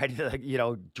airport, ready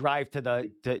to drive to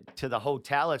the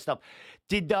hotel and stuff.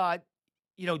 Did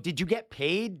you get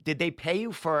paid? Did they pay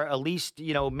you for at least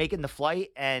making the flight?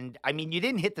 And I mean, you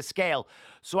didn't hit the scale,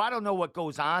 so I don't know what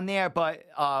goes on there. But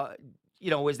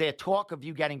is there talk of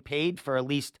you getting paid for at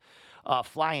least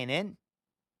flying in?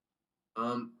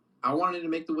 I wanted to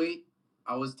make the weight.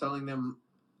 I was telling them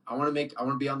I want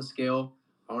to be on the scale.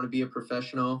 I want to be a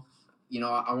professional.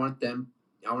 I want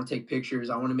I want to take pictures.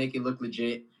 I want to make it look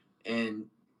legit. And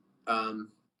um,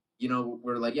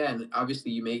 we're like, yeah, and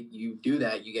obviously you do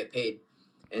that, you get paid.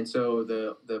 And so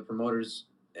the promoters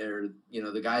or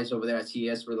the guys over there at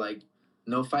CES were like,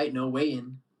 no fight, no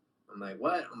weigh-in. I'm like,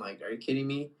 what? I'm like, are you kidding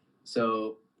me?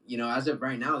 So as of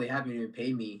right now, they haven't even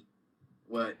paid me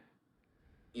what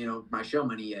my show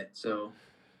money yet. So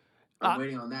I'm Uh,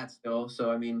 waiting on that still.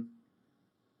 So I mean,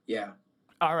 yeah.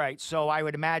 all right. So I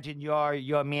would imagine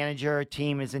your manager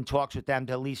team is in talks with them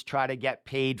to at least try to get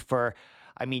paid for.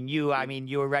 You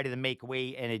were ready to make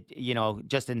weight, and it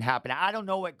just didn't happen. I don't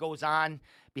know what goes on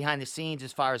behind the scenes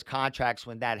as far as contracts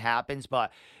when that happens,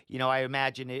 but I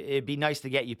imagine it'd be nice to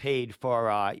get you paid for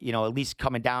at least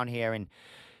coming down here, and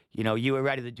you were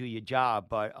ready to do your job.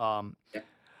 But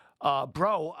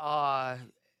bro,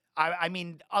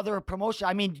 other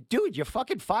promotion. Dude, you're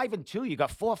fucking 5-2. You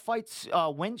got 4 fights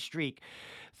win streak,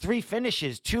 3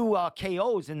 finishes, 2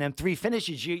 KOs, and then 3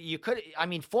 finishes. You could,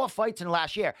 4 fights in the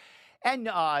last year, and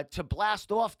to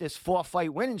blast off this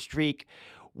 4-fight winning streak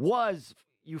was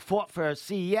you fought for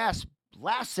CES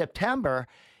last September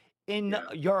in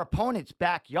your opponent's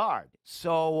backyard.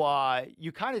 So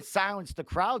you kind of silenced the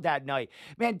crowd that night,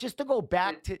 man. Just to go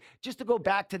back to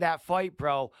that fight,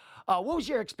 bro. What was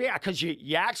your experience? Because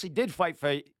you actually did fight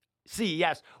for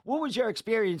CES. What was your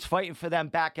experience fighting for them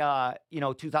back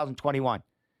 2021?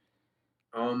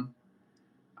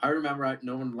 I remember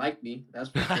no one liked me. That's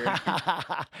for sure.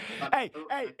 Hey,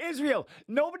 Israel.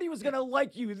 Nobody was gonna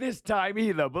like you this time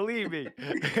either. Believe me.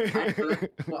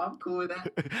 I'm cool with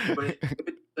that. But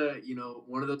it's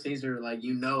one of those things where like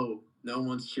no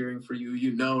one's cheering for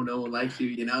you. No one likes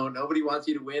you. Nobody wants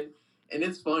you to win, and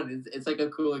it's fun. It's like a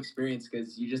cool experience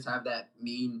because you just have that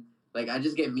mean. Like I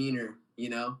just get meaner.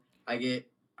 I get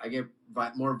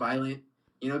more violent.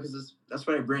 Because that's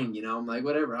what I bring. I'm like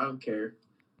whatever. I don't care.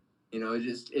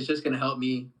 It's just gonna help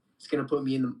me. It's gonna put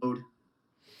me in the mode.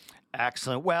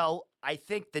 Excellent. Well, I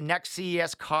think the next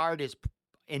CES card is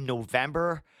in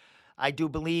November, I do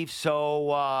believe. So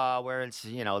where it's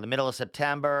the middle of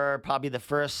September, probably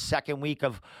the second week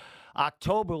of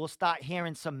October, we'll start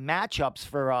hearing some matchups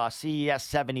for CES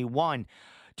 71.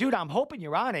 Dude, I'm hoping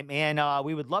you're on it, man.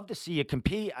 We would love to see you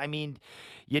compete.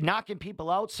 You're knocking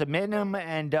people out, submitting them,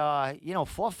 and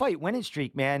 4-fight winning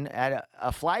streak, man, at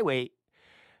a flyweight.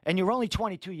 And you're only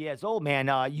 22 years old, man.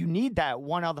 You need that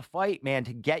one other fight, man,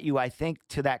 to get you, I think,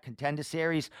 to that contender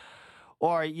series,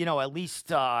 or at least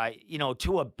to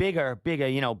a bigger,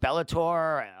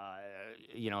 Bellator,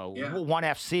 ONE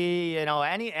FC,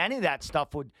 any of that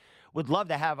stuff would love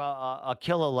to have a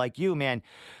killer like you, man.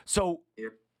 So,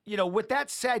 with that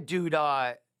said, dude,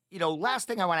 last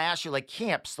thing I want to ask you, like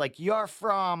camps, like you're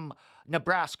from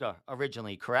Nebraska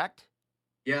originally, correct?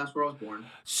 Yeah, that's where I was born.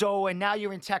 So, and now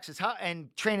you're in Texas, and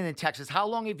training in Texas. How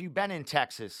long have you been in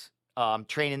Texas,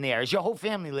 training there? Does your whole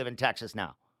family live in Texas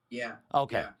now? Yeah.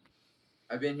 Okay. Yeah.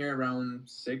 I've been here around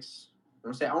 6.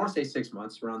 I want to say 6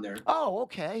 months, around there. Oh,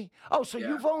 okay. Oh, so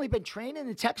you've only been training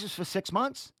in Texas for 6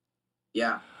 months?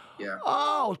 Yeah. Yeah.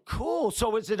 Oh, cool.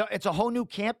 So it's a whole new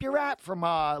camp you're at from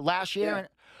last year? Yeah.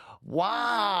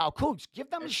 Wow, cool. Just give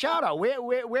them a shout out.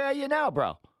 Where are you now,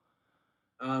 bro?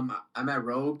 I'm at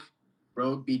Rogue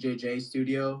BJJ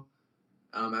Studio.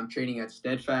 I'm training at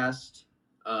Steadfast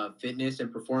Fitness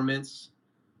and Performance,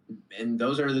 and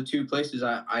those are the 2 places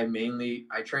I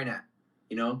train at.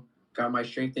 Got my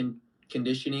strength and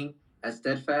conditioning at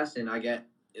Steadfast, and I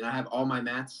have all my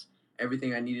mats,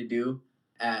 everything I need to do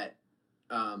at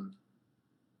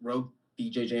Rogue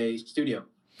BJJ Studio.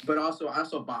 But I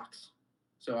also box.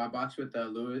 So I box with the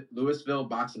Louisville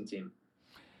boxing team.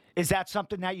 Is that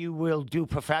something that you will do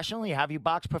professionally? Have you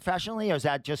boxed professionally, or is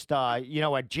that just a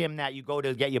gym that you go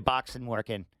to get your boxing work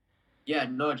in? Yeah,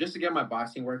 no, just to get my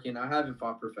boxing work in. I haven't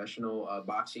fought professional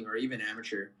boxing or even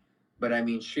amateur, but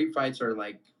street fights are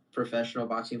like professional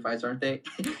boxing fights, aren't they?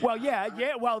 Well, yeah.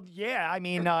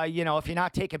 If you're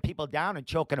not taking people down and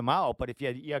choking them out, but if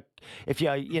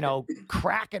you're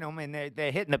cracking them and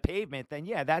they're hitting the pavement, then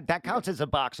yeah, that counts as a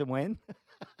boxing win.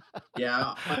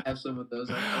 Yeah, I might have some of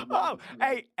those. Oh,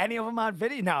 hey, any of them on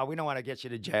video? No, we don't want to get you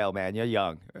to jail, man. You're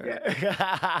young.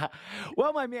 Yeah.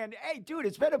 Well, my man, hey, dude,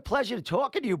 it's been a pleasure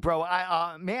talking to you, bro.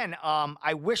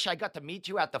 I wish I got to meet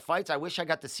you at the fights. I wish I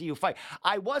got to see you fight.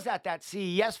 I was at that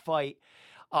CES fight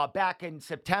back in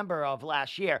September of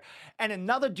last year. And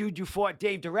another dude you fought,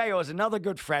 Dave DeReo, is another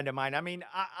good friend of mine.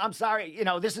 I'm sorry,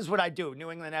 this is what I do,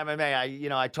 New England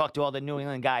MMA. I talk to all the New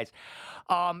England guys.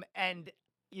 And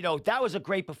that was a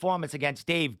great performance against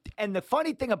Dave. And the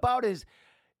funny thing about it is,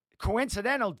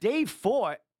 coincidental, Dave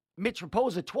fought Mitch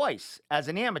Raposa twice as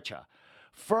an amateur.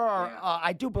 For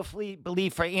I do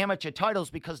believe for amateur titles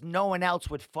because no one else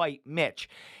would fight Mitch,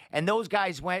 and those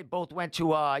guys both went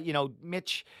to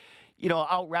Mitch,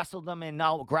 out wrestled them and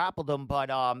out grappled them, but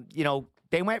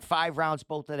they went 5 rounds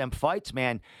both of them fights,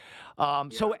 man.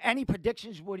 So any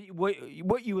predictions? What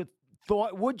you would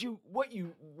thought? What you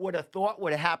would have thought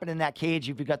would have happened in that cage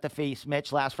if you got to face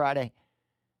Mitch last Friday?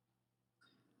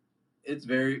 It's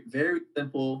very, very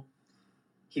simple.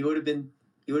 He would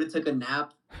have took a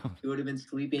nap. He would have been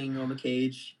sleeping on the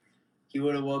cage. He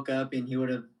would have woke up and he would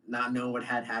have not known what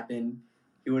had happened.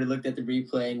 He would have looked at the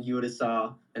replay and he would have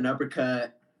saw an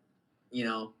uppercut. He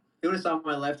would have saw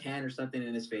my left hand or something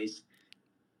in his face.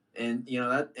 And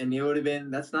and it would have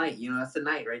been that's night. That's the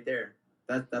night right there.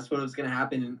 That's what was gonna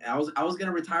happen. And I was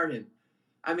gonna retire him.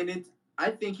 I mean, I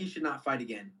think he should not fight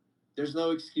again. There's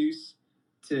no excuse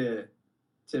to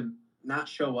not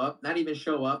show up, not even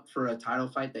show up for a title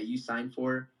fight that you signed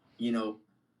for,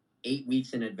 8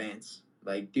 weeks in advance.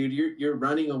 Like, dude, you're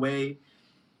running away.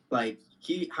 Like,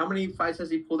 how many fights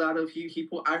has he pulled out of?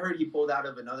 I heard he pulled out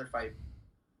of another fight.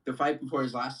 The fight before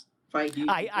his last fight.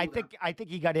 I think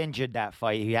he got injured that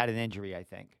fight. He had an injury, I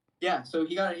think. Yeah, so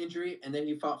he got an injury and then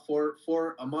he fought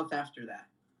for a month after that.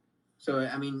 So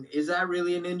I mean, is that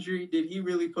really an injury? Did he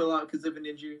really pull out because of an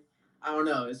injury? I don't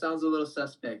know. It sounds a little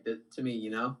suspect to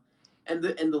me, And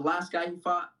the last guy he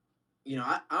fought,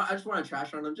 I just want to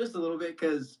trash on him just a little bit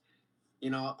because,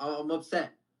 I'm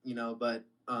upset, But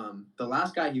the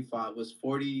last guy he fought was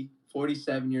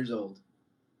 47 years old.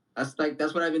 That's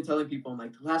what I've been telling people. I'm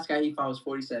like, the last guy he fought was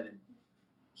 47.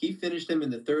 He finished him in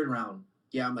the 3rd round.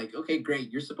 Yeah, I'm like, okay, great.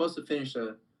 You're supposed to finish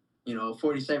a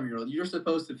 47-year-old. You're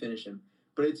supposed to finish him.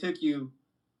 But it took you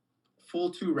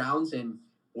full 2 rounds and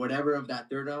whatever of that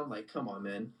 3rd round. Like, come on,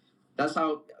 man. That's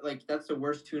that's the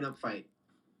worst tune-up fight.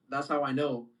 That's how I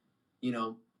know,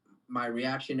 my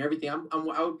reaction, everything.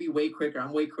 I would be way quicker.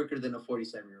 I'm way quicker than a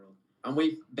 47-year-old. I'm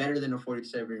way better than a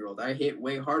 47-year-old. I hit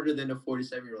way harder than a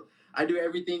 47-year-old. I do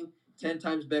everything 10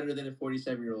 times better than a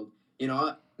 47-year-old.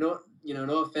 No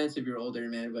offense if you're older,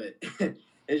 man, but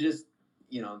it's just,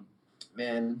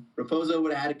 man, Raposo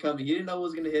would have had it coming. He didn't know what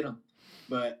was going to hit him,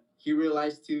 but he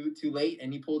realized too late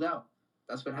and he pulled out.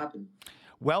 That's what happened.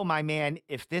 Well, my man,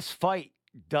 if this fight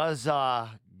does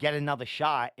get another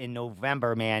shot in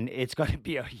November, man, it's going to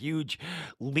be a huge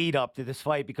lead up to this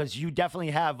fight because you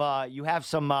definitely have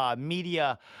some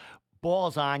media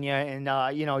balls on you,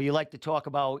 and you like to talk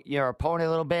about your opponent a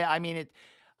little bit. I mean,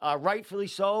 rightfully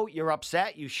so. You're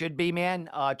upset. You should be, man.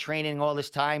 Training all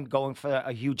this time, going for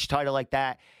a huge title like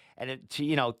that, and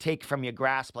to take from your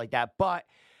grasp like that. But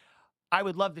I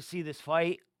would love to see this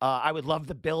fight. I would love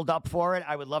the build up for it.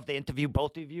 I would love to interview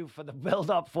both of you for the build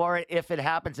up for it if it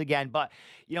happens again. But,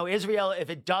 Israel,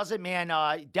 if it doesn't, man,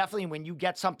 definitely when you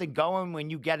get something going, when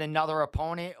you get another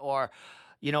opponent or,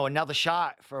 another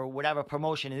shot for whatever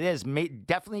promotion it is,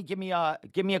 definitely give me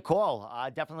a call.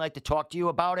 I definitely like to talk to you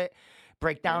about it.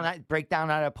 Break down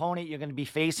that opponent you're going to be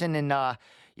facing and,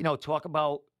 talk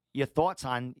about your thoughts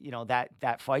on,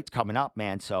 that fight's coming up,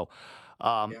 man. So,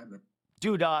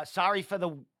 dude, sorry for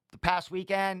the past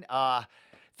weekend.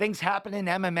 Things happen in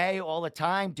MMA all the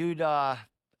time, dude. I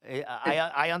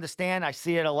understand. I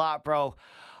see it a lot, bro.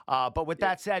 But with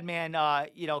that said, man,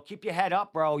 keep your head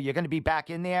up, bro. You're going to be back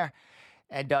in there,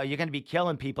 and you're going to be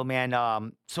killing people,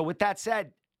 man. So with that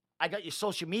said, I got your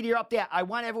social media up there. I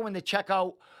want everyone to check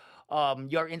out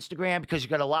your Instagram because you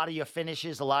got a lot of your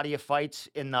finishes, a lot of your fights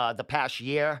in the past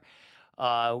year.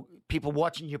 People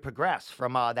watching you progress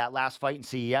from that last fight in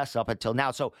CES up until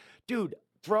now. So, dude,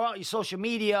 throw out your social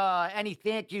media, any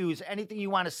thank yous, anything you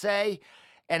want to say,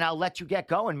 and I'll let you get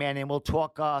going, man, and we'll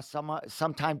talk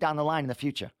sometime down the line in the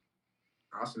future.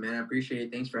 Awesome, man. I appreciate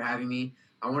it. Thanks for having me.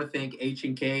 I want to thank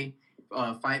H&K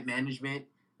Fight Management.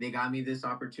 They got me this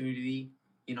opportunity.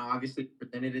 Obviously it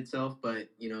presented itself, but,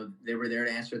 they were there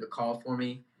to answer the call for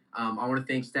me. I want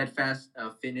to thank Steadfast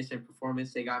Fitness and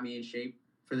Performance. They got me in shape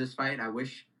for this fight. I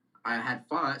wish I had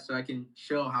fought so I can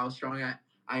show how strong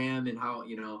I am and how,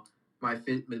 my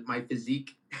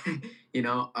physique.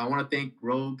 I want to thank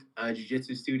Rogue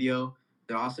Jiu-Jitsu Studio.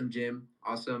 They're awesome gym.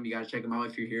 Awesome. You got to check them out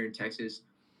if you're here in Texas.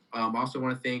 I also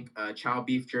want to thank Chow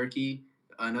Beef Jerky,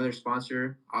 another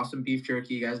sponsor. Awesome beef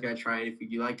jerky. You guys got to try it.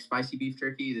 If you like spicy beef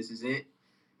jerky, this is it.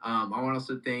 I want to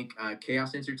also thank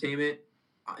Chaos Entertainment.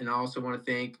 And I also want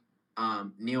to thank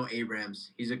Neil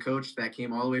Abrams. He's a coach that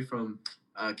came all the way from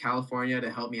California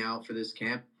to help me out for this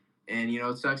camp. And,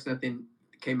 it sucks nothing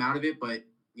came out of it, but,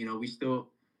 we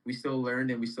still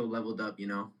learned and we still leveled up,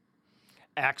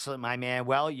 Excellent, my man.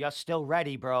 Well, you're still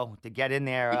ready, bro, to get in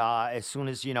there as soon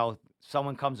as,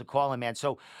 someone comes a calling, man.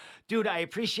 So, dude, I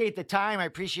appreciate the time. I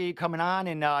appreciate you coming on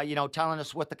and you know, telling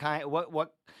us what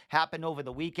happened over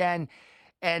the weekend.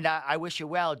 And I wish you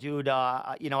well, dude.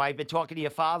 You know, I've been talking to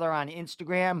your father on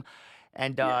Instagram,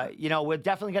 and you know, we're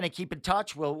definitely going to keep in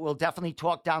touch. We'll definitely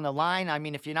talk down the line. I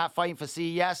mean, if you're not fighting for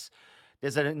CES,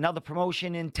 there's another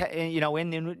promotion you know, in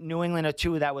New England or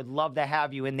two that would love to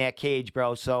have you in their cage,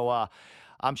 bro. So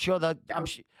I'm sure that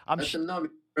Let them know.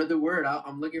 Spread the word.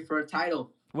 I'm looking for a title.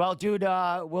 well, dude,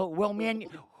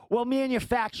 we'll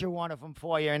manufacture one of them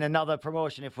for you in another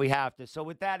promotion if we have to. So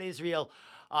with that, Israel,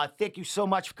 thank you so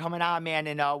much for coming on, man,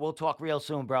 and we'll talk real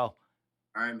soon, bro. All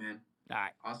right, man. All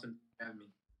right. Awesome having me.